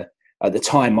 And at the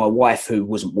time, my wife, who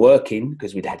wasn't working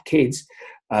because we'd had kids,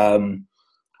 wanted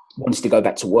to go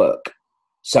back to work.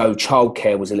 So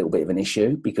childcare was a little bit of an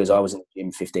issue because I was in the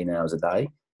gym 15 hours a day.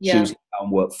 Yeah. She was going to go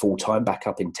and work full-time back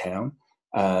up in town.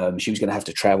 She was going to have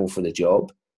to travel for the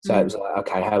job. So it was like,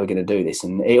 okay, how are we going to do this?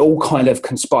 And it all kind of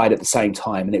conspired at the same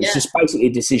time. And it was just basically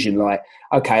a decision like,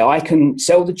 okay, I can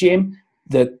sell the gym.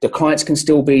 The clients can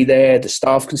still be there. The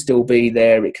staff can still be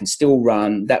there. It can still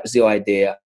run. That was the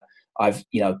idea. I've,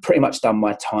 pretty much done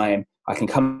my time. I can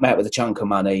come out with a chunk of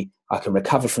money. I can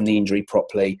recover from the injury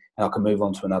properly, and I can move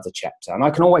on to another chapter. And I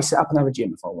can always set up another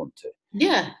gym if I want to.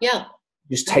 Yeah, yeah.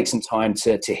 Just take some time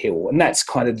to heal. And that's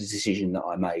kind of the decision that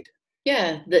I made.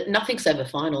 Yeah, that nothing's ever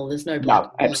final. There's no black.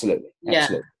 No, absolutely.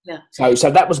 Absolutely. Yeah.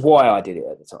 So that was why I did it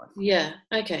at the time. Yeah.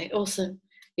 Okay. Awesome.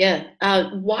 Yeah.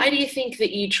 Why do you think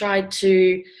that you tried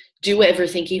to do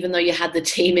everything, even though you had the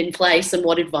team in place? And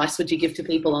what advice would you give to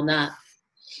people on that?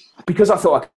 Because I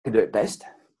thought I could do it best.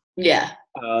 Yeah.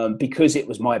 Because it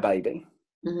was my baby.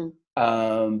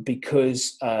 Mm-hmm.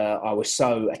 Because I was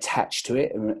so attached to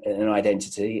it and an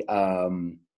identity.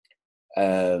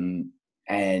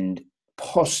 And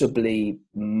possibly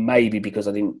maybe because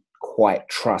I didn't quite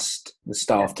trust the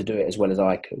staff to do it as well as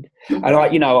I could. Mm-hmm. And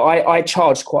I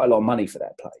charged quite a lot of money for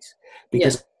that place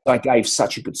because I gave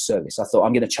such a good service. I thought,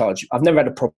 I'm going to charge. I've never had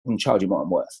a problem charging what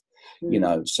I'm worth,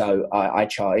 so I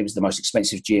charged. It was the most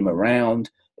expensive gym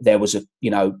around. There was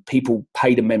people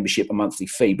paid a membership, a monthly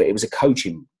fee, but it was a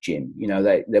coaching gym.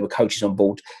 There were coaches on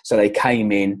board. So they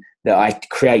came in, that I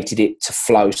created it to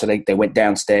flow. So they went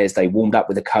downstairs, they warmed up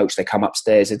with a coach, they come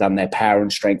upstairs, they've done their power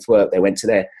and strength work. They went to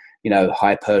their,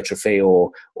 hypertrophy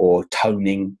or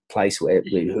toning place, whoever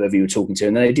you were talking to,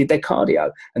 and they did their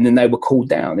cardio, and then they were cooled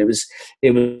down. It was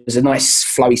a nice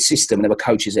flowy system, and there were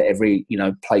coaches at every,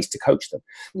 place to coach them.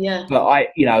 Yeah. But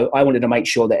I wanted to make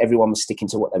sure that everyone was sticking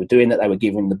to what they were doing, that they were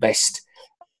giving the best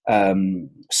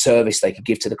service they could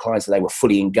give to the clients, that they were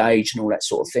fully engaged and all that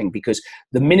sort of thing. Because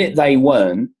the minute they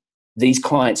weren't, these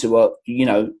clients who were,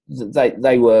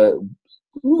 they were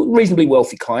reasonably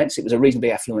wealthy clients. It was a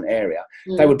reasonably affluent area.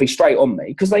 They would be straight on me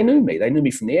because they knew me. They knew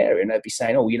me from the area, and they'd be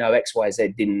saying, "Oh, X, Y,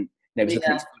 Z didn't. He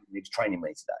was training me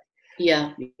today."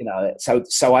 Yeah. So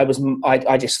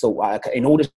I just thought, in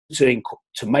order to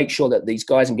make sure that these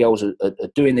guys and girls are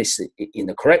doing this in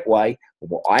the correct way, or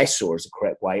what I saw as the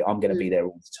correct way, I'm going to be there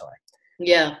all the time.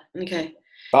 Yeah. Okay.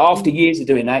 But after years of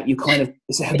doing that,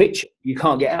 it's a habitual. You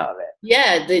can't get out of it.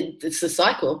 Yeah, it's a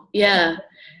cycle. Yeah.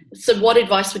 So what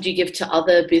advice would you give to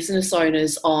other business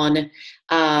owners on,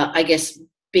 I guess,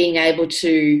 being able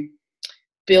to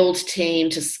build team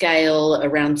to scale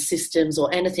around systems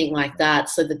or anything like that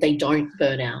so that they don't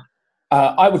burn out?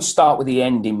 I would start with the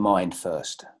end in mind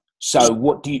first. So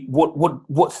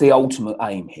what's the ultimate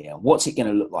aim here? What's it going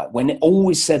to look like? When all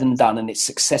is said and done and it's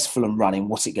successful and running,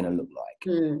 what's it going to look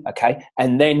like? Okay.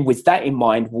 And then with that in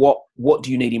mind, what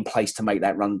do you need in place to make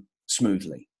that run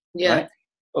smoothly? Yeah.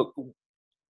 Right?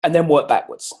 And then work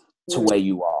backwards to where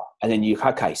you are. And then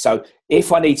okay, so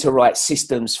if I need to write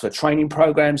systems for training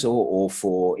programs or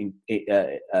for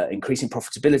increasing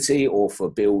profitability or for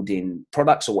building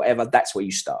products or whatever, that's where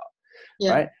you start.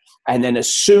 Yeah. Right. And then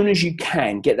as soon as you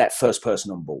can, get that first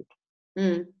person on board,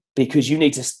 because you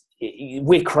need to,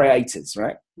 we're creators,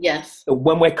 right? Yes.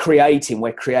 When we're creating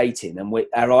and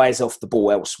our eyes off the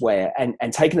ball elsewhere,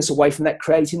 and taking us away from that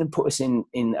creating and put us in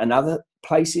another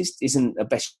places isn't the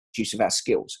best use of our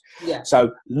skills. Yeah.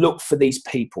 So look for these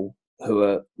people who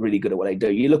are really good at what they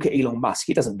do. You look at Elon Musk,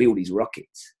 he doesn't build his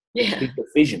rockets. Yeah. He's the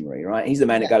visionary, right? He's the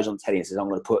man that goes on telly and says, I'm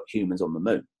going to put humans on the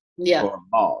moon or on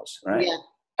Mars, right? Yeah.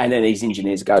 And then these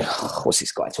engineers go, oh, what's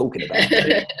this guy talking about?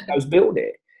 Goes build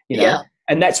it, you know? Yeah.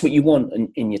 And that's what you want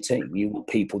in your team. You want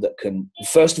people that can,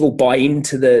 first of all, buy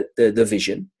into the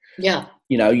vision. Yeah.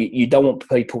 You know, you don't want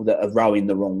people that are rowing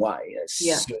the wrong way. It's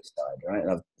suicide, right?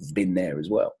 And I've been there as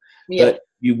well. Yeah. But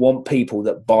you want people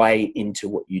that buy into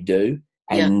what you do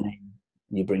and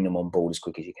you bring them on board as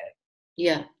quick as you can.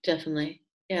 Yeah, definitely.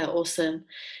 Yeah, awesome.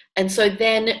 And so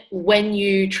then when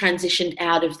you transitioned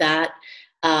out of that,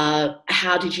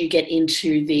 how did you get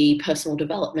into the personal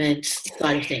development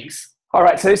side of things? All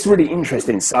right, so it's really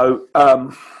interesting. So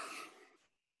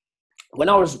when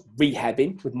I was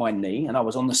rehabbing with my knee and I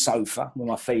was on the sofa with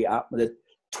my feet up with a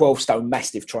 12-stone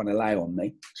mastiff trying to lay on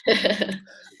me,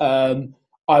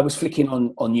 I was flicking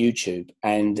on YouTube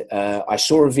and I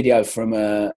saw a video from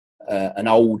an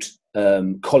old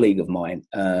colleague of mine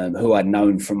who I'd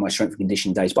known from my strength and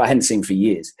conditioning days, but I hadn't seen for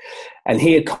years. And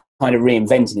he had kind of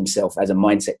reinvented himself as a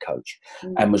mindset coach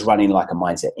and was running like a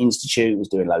mindset institute, was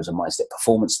doing loads of mindset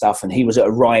performance stuff. And he was at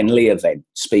a Ryan Lee event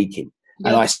speaking.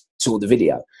 And I saw the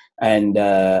video and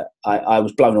I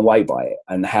was blown away by it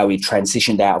and how he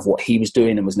transitioned out of what he was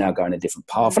doing and was now going a different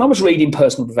path. And I was reading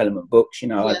personal development books, you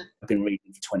know, I've been reading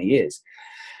for 20 years.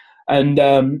 And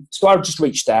so I just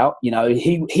reached out. You know,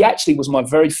 he actually was my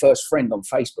very first friend on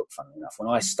Facebook, funnily enough. When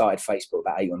I started Facebook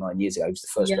about 8 or 9 years ago, he was the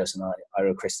first person I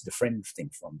requested a friend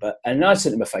thing from. And I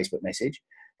sent him a Facebook message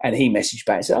and he messaged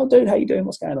back and said, oh, dude, how you doing?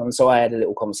 What's going on? And so I had a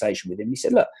little conversation with him. He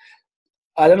said, look,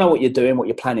 I don't know what you're doing, what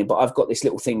you're planning, but I've got this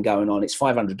little thing going on. It's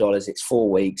 $500. It's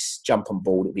 4 weeks. Jump on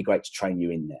board. It'd be great to train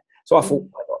you in there. So I thought,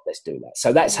 why not? Let's do that.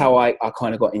 So that's how I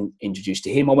kind of got introduced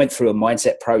to him. I went through a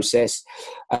mindset process.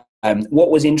 What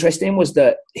was interesting was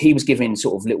that he was giving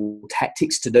sort of little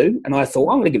tactics to do. And I thought,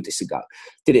 I'm going to give this a go.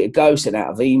 Did it a go, sent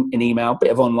out an email,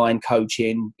 bit of online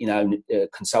coaching, you know,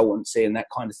 consultancy and that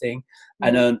kind of thing.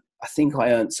 And I think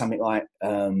I earned something like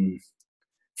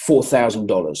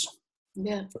 $4,000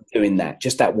 from doing that,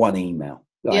 just that one email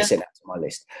that I sent out to my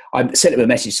list. I sent him a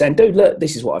message saying, dude, look,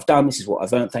 this is what I've done. This is what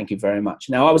I've earned. Thank you very much.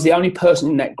 Now, I was the only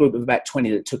person in that group of about 20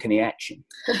 that took any action.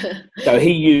 So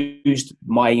he used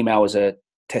my email as a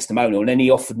testimonial, and then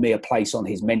he offered me a place on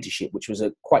his mentorship, which was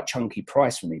a quite chunky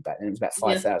price for me back then. It was about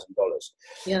 $5,000.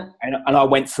 Yeah. And I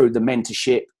went through the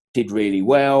mentorship, did really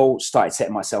well, started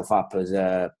setting myself up as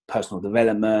a personal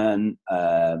development,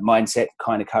 mindset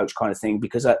kind of coach kind of thing,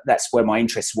 because that's where my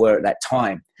interests were at that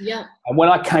time. Yeah. And when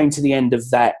I came to the end of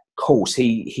that course,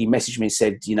 he messaged me and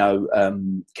said, you know,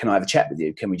 can I have a chat with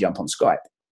you? Can we jump on Skype?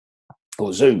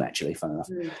 Or Zoom, actually, funny enough.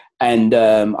 And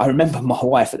I remember my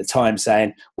wife at the time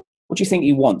saying, what do you think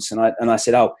he wants? And I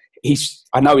said, oh,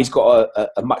 I know he's got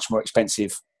a much more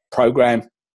expensive program.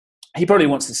 He probably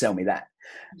wants to sell me that.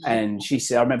 And she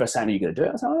said, I remember saying, are you going to do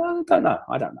it? I said, I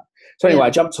don't know. So anyway, I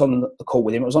jumped on the call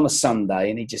with him. It was on a Sunday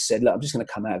and he just said, look, I'm just going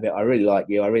to come out of it. I really like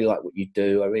you. I really like what you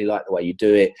do. I really like the way you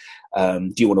do it.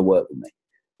 Do you want to work with me?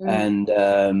 And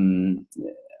I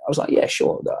was like, yeah,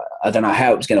 sure. I don't know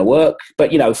how it was going to work,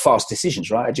 but, you know, fast decisions,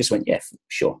 right? I just went, yeah,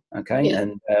 sure. Okay. Yeah.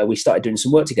 And we started doing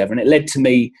some work together and it led to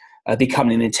me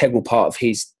becoming an integral part of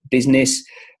his business.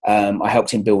 I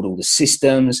helped him build all the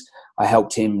systems. I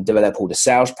helped him develop all the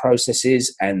sales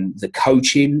processes and the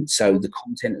coaching, so the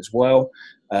content as well.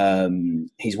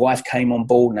 His wife came on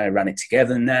board and they run it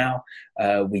together now.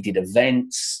 We did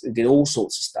events, did all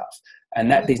sorts of stuff.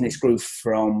 And that business grew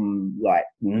from like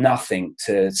nothing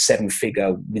to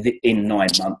 7-figure within 9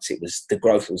 months. The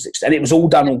growth was, and it was all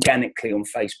done organically on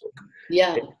Facebook.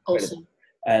 Yeah, awesome.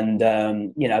 And,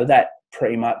 you know, that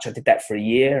pretty much, I did that for a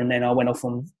year and then I went off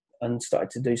on and started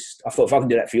to do. I thought, if I can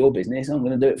do that for your business, I'm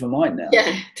going to do it for mine now.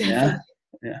 Yeah, definitely. Yeah.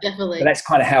 Yeah. Definitely. But that's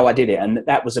kind of how I did it. And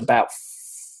that was about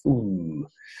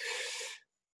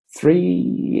 3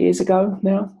 years ago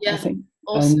now, I think.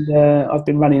 Awesome. And I've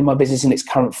been running my business in its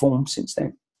current form since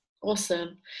then.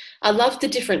 Awesome. I love the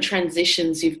different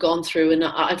transitions you've gone through, and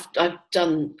I've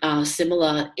done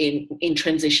similar in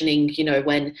transitioning, you know,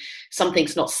 when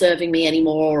something's not serving me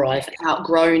anymore, or I've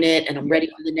outgrown it and I'm ready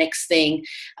for the next thing.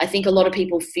 I think a lot of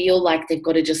people feel like they've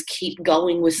got to just keep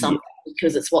going with something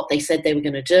because it's what they said they were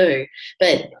going to do.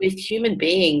 But with human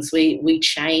beings, we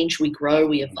change, we grow,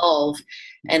 we evolve.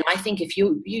 And I think if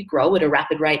you grow at a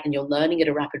rapid rate and you're learning at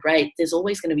a rapid rate, there's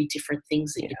always going to be different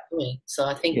things that you're doing. So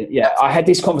I think... Yeah, I had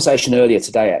this conversation earlier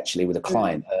today, actually, with a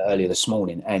client earlier this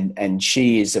morning, and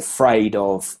she is afraid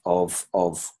of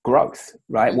growth,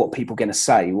 right? What people are going to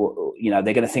say, you know,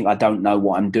 they're going to think I don't know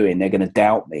what I'm doing. They're going to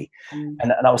doubt me.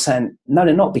 And I was saying, no,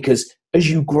 they're not, because as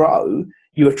you grow,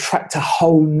 you attract a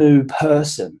whole new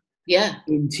person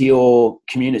into your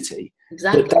community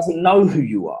that doesn't know who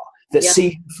you are, that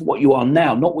sees what you are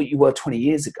now, not what you were 20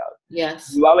 years ago.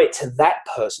 Yes. You owe it to that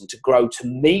person to grow, to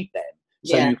meet them,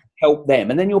 so you can help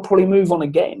them. And then you'll probably move on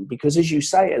again, because as you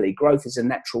say, Ellie, growth is a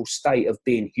natural state of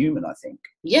being human, I think.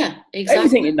 Yeah, exactly.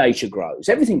 Everything in nature grows.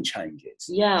 Everything changes.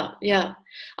 Yeah, yeah.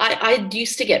 I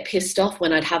used to get pissed off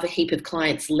when I'd have a heap of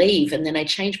clients leave, and then I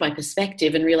changed my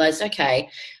perspective and realized, okay,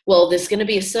 well, there's going to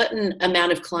be a certain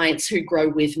amount of clients who grow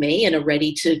with me and are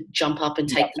ready to jump up and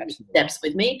take the steps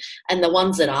with me, and the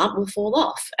ones that aren't will fall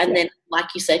off. And then, like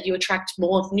you said, you attract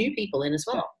more new people in as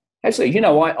well. Absolutely. You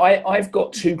know, I've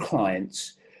got 2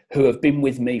 clients who have been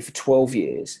with me for 12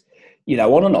 years, you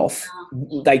know, on and off.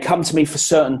 They come to me for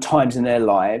certain times in their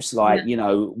lives, like, you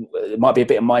know, it might be a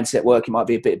bit of mindset work, it might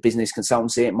be a bit of business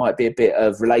consultancy, it might be a bit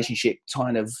of relationship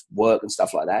kind of work and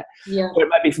stuff like that. Or it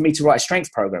might be for me to write a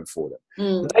strength program for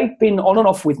them. But they've been on and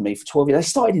off with me for 12 years. They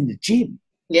started in the gym.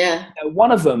 Yeah.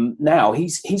 One of them now,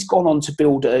 he's gone on to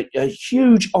build a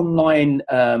huge online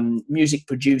music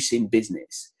producing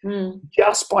business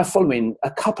just by following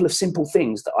a couple of simple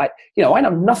things that I know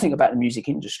nothing about the music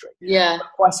industry. Yeah.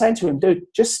 By saying to him, dude,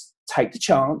 just take the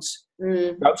chance,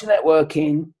 go to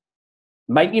networking,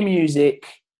 make your music,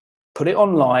 put it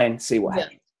online, see what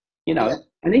happens. You know,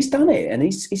 and he's done it, and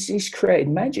he's created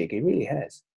magic. He really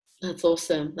has. That's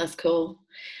awesome. That's cool.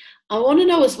 I want to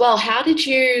know as well, how did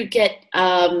you get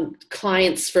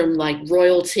clients from like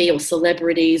royalty or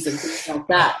celebrities and things like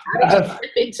that? How did you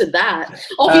get into that?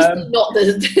 Obviously not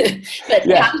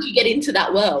but how did you get into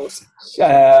that world?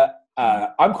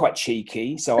 I'm quite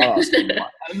cheeky, so I'll ask you.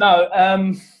 No,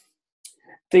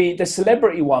 the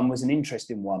celebrity one was an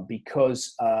interesting one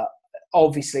because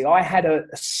obviously I had a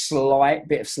slight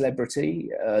bit of celebrity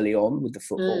early on with the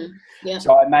football.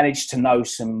 So I managed to know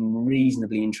some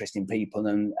reasonably interesting people,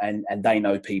 and they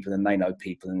know people and they know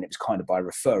people, and it was kind of by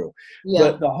referral.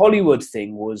 But the Hollywood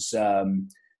thing was, I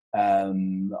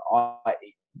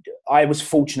was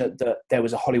fortunate that there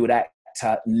was a Hollywood actor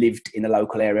lived in the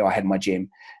local area. I had my gym,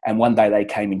 and one day they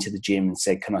came into the gym and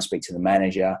said, can I speak to the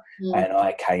manager? And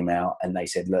I came out and they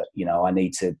said, look, you know, I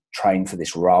need to train for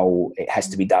this role. It has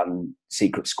to be done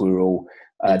secret squirrel.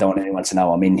 I don't want anyone to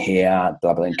know I'm in here,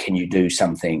 blah, blah, and can you do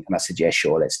something? And I said, yeah,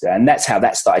 sure, let's do it. And that's how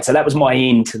that started. So that was my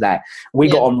into that. We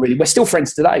got on really, we're still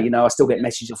friends today. You know, I still get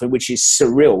messages off him, which is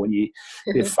surreal when you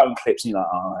do phone clips and you're like,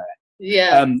 oh,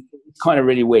 it's kind of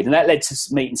really weird. And that led to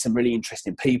meeting some really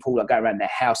interesting people, like going around their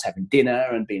house, having dinner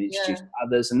and being introduced to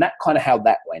others. And that kind of how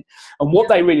that went. And what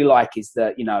they really like is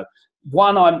that, you know,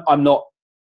 one, I'm not,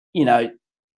 you know,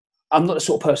 I'm not the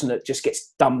sort of person that just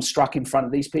gets dumbstruck in front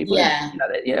of these people.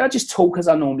 You know, I just talk as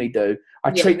I normally do.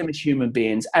 I treat them as human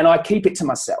beings, and I keep it to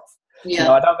myself. You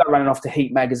know, I don't go running off to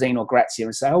Heat magazine or Grazia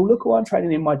and say, oh, look who I'm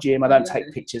training in my gym. I don't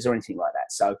take pictures or anything like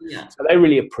that. So they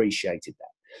really appreciated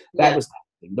that. That was that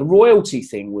thing. The royalty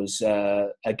thing was,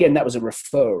 again, that was a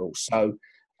referral. So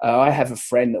I have a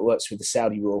friend that works with the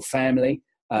Saudi royal family,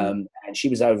 and she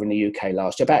was over in the UK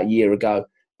last year, about a year ago.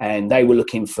 And they were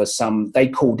looking for they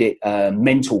called it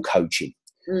mental coaching,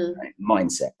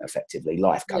 mindset, effectively,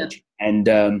 life coaching. And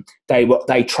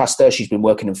they trust her. She's been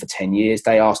working them for 10 years.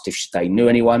 They asked if they knew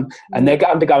anyone. And they're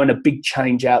undergoing a big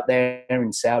change out there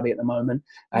in Saudi at the moment.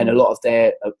 And a lot of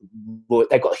they've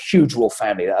got a huge royal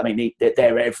family. I mean,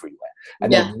 they're everywhere.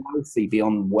 And they're wealthy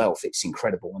beyond wealth. It's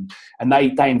incredible. And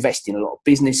they invest in a lot of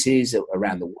businesses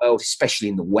around the world, especially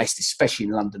in the West, especially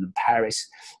in London and Paris.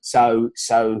 So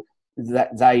that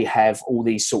they have all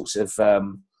these sorts of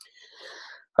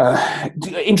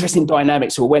interesting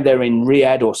dynamics. Or when they're in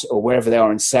Riyadh or wherever they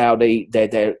are in Saudi,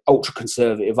 they're ultra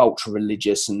conservative, ultra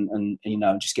religious, and you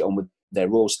know, just get on with their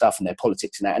raw stuff and their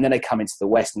politics and that, and then they come into the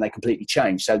West and they completely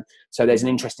change. So there's an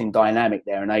interesting dynamic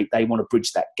there, and they want to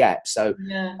bridge that gap. So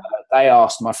they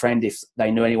asked my friend if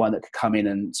they knew anyone that could come in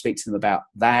and speak to them about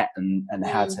that and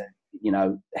how to, you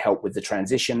know, help with the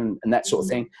transition and that sort of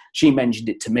thing. She mentioned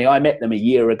it to me. I met them a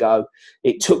year ago.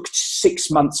 It took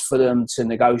 6 months for them to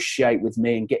negotiate with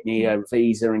me and get me a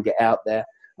visa and get out there.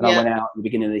 And I went out at the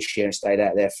beginning of this year and stayed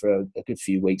out there for a good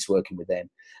few weeks working with them,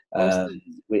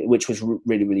 which was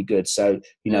really, really good. So,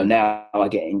 you know, now I'm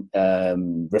getting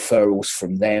referrals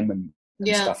from them and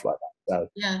stuff like that. So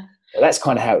that's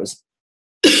kind of how it was.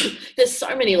 There's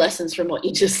so many lessons from what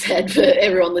you just said for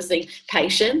everyone listening.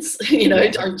 Patience, you know,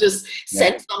 don't just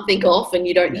send something off and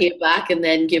you don't hear back and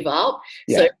then give up.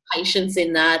 So patience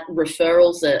in that.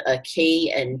 Referrals are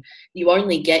key, and you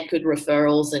only get good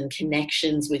referrals and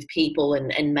connections with people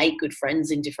and make good friends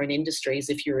in different industries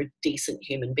if you're a decent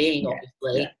human being,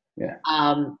 obviously.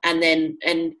 And then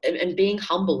and being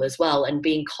humble as well, and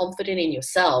being confident in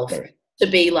yourself. To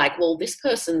be like, well, this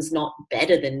person's not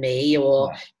better than me,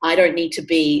 or I don't need to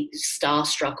be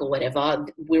starstruck or whatever.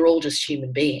 We're all just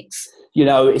human beings. You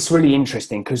know, it's really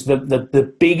interesting because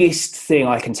the biggest thing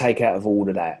I can take out of all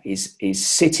of that is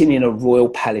sitting in a royal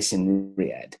palace in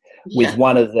Riyadh with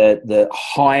one of the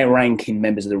high-ranking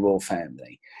members of the royal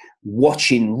family,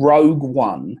 watching Rogue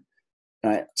One,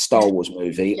 Star Wars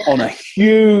movie, on a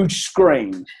huge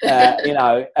screen, you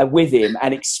know, with him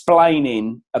and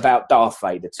explaining about Darth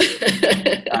Vader to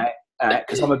him,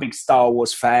 because I'm a big Star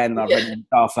Wars fan and I've read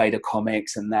Darth Vader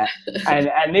comics and that,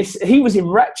 and this, he was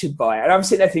enraptured by it, and I'm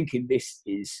sitting there thinking, this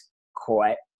is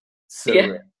quite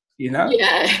surreal, you know.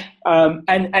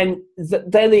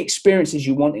 They're the experiences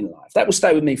you want in life. That will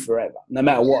stay with me forever, no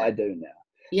matter what I do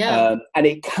now. And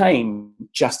it came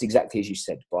just exactly as you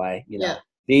said, by, you know,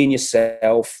 being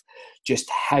yourself, just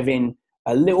having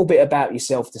a little bit about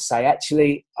yourself to say,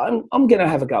 actually, I'm going to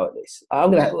have a go at this. I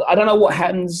don't know what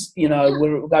happens, you know,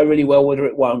 whether it will go really well, whether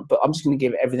it won't, but I'm just going to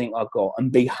give it everything I've got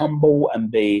and be humble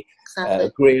and be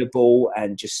agreeable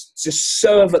and just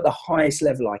serve at the highest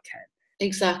level I can.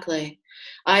 Exactly.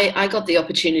 I got the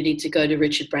opportunity to go to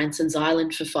Richard Branson's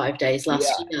island for 5 days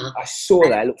last year. I saw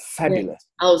that. It looked fabulous.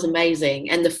 It was amazing.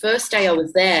 And the first day I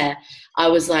was there, I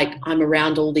was like, I'm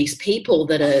around all these people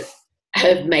that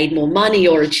have made more money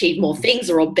or achieved more things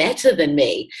or are better than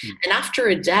me. And after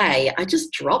a day, I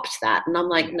just dropped that. And I'm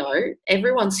like, no,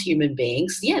 everyone's human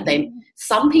beings.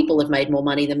 Some people have made more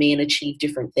money than me and achieved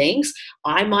different things.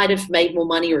 I might have made more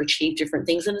money or achieved different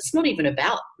things. And it's not even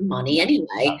about money anyway.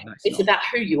 No, it's about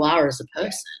who you are as a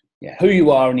person. Yeah, who you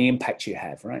are and the impact you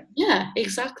have, right? Yeah,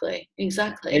 exactly.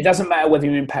 It doesn't matter whether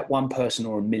you impact one person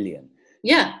or a million.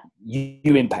 Yeah.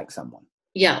 You impact someone.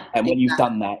 Yeah. And when you've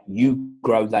done that, you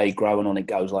grow, they grow, and on it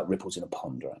goes like ripples in a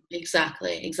pond, right?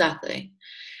 Exactly.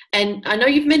 And I know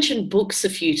you've mentioned books a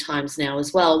few times now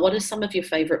as well. What are some of your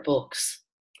favourite books?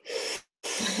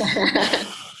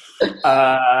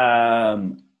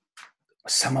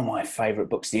 Some of my favourite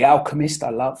books. The Alchemist, I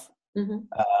love.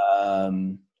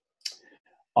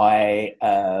 I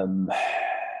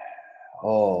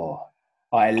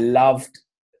loved.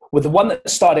 Well, the one that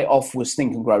started off was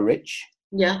Think and Grow Rich.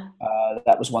 Yeah.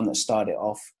 That was one that started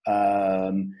off.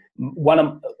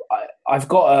 I've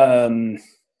got.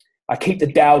 I keep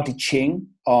the Tao Te Ching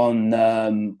on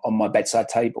my bedside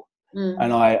table,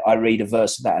 and I read a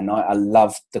verse of that, and I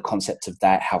love the concept of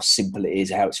that. How simple it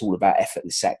is. How it's all about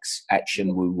effortless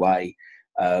action, Wu Wei,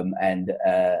 and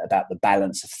about the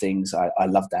balance of things. I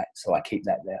love that, so I keep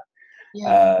that there.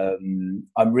 Yeah.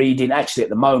 I'm reading, actually at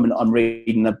the moment, I'm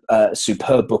reading a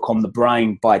superb book on the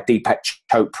brain by Deepak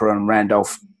Chopra and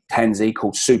Randolph Tansey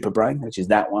called Super Brain, which is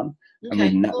that one. Okay, I'm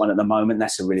reading that one at the moment.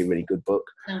 That's a really, really good book.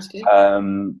 Sounds good.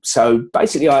 So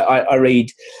basically I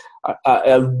read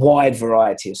a wide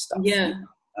variety of stuff. Yeah.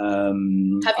 Have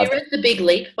you read The Big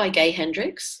Leap by Gay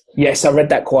Hendricks? Yes, I read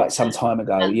that quite some time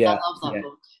ago. I love that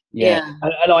book. Yeah.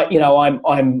 And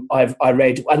I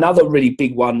read another really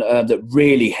big one that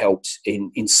really helped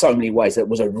in so many ways. That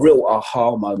was a real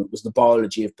aha moment. Was The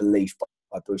Biology of Belief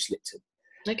by Bruce Lipton.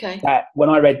 Okay. That when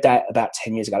I read that about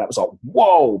 10 years ago, that was like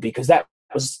whoa, because that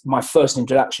was my first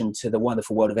introduction to the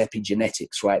wonderful world of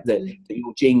epigenetics. Right, that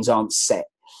your genes aren't set.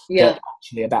 Yeah. That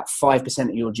actually, about 5%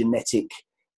 of your genetic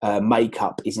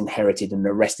makeup is inherited, and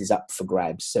the rest is up for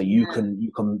grabs. So you can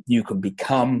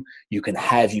become, you can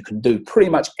have, you can do pretty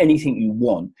much anything you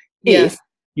want if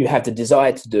you have the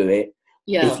desire to do it.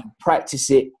 Yeah. If you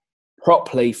practice it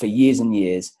properly for years and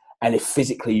years, and if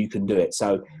physically you can do it.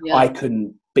 So I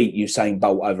couldn't beat Usain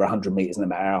Bolt over 100 meters, no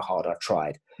matter how hard I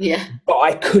tried. Yeah. But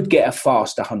I could get a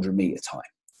fast 100-meter time.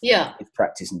 Yeah. with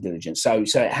practice and diligence. So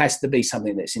it has to be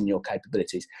something that's in your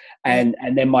capabilities. And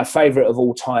then my favourite of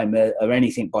all time are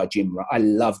anything by Jim Rohn. I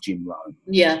love Jim Rohn.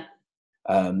 Yeah.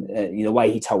 The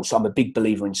way he told. So I'm a big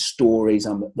believer in stories.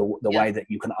 The way that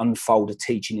you can unfold a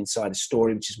teaching inside a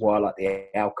story, which is why I like The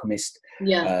Alchemist.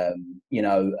 Yeah.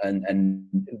 And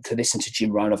to listen to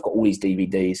Jim Rohn, I've got all his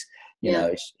DVDs.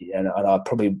 And I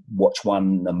probably watch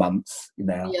one a month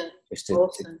now, just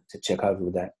to check over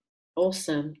with that.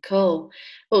 Awesome. Cool.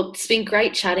 Well, it's been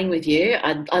great chatting with you.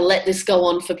 I let this go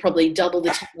on for probably double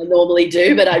the time I normally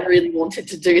do, but I really wanted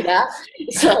to do that.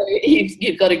 So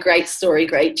you've got a great story,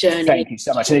 great journey. Thank you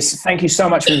so much. And thank you so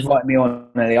much for inviting me on,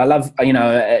 Ellie. I love, we've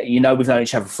known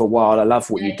each other for a while. I love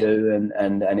what you do,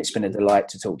 and it's been a delight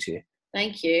to talk to you.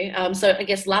 Thank you. So I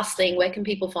guess last thing, where can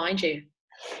people find you?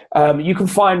 You can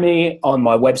find me on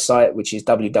my website, which is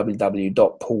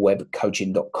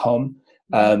www.paulwebbcoaching.com.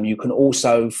 You can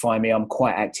also find me, I'm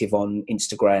quite active on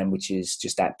Instagram, which is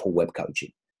just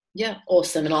 @PaulWebbCoaching. Yeah,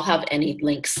 awesome. And I'll have any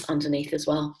links underneath as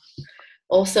well.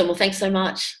 Awesome. Well, thanks so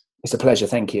much. It's a pleasure.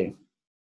 Thank you.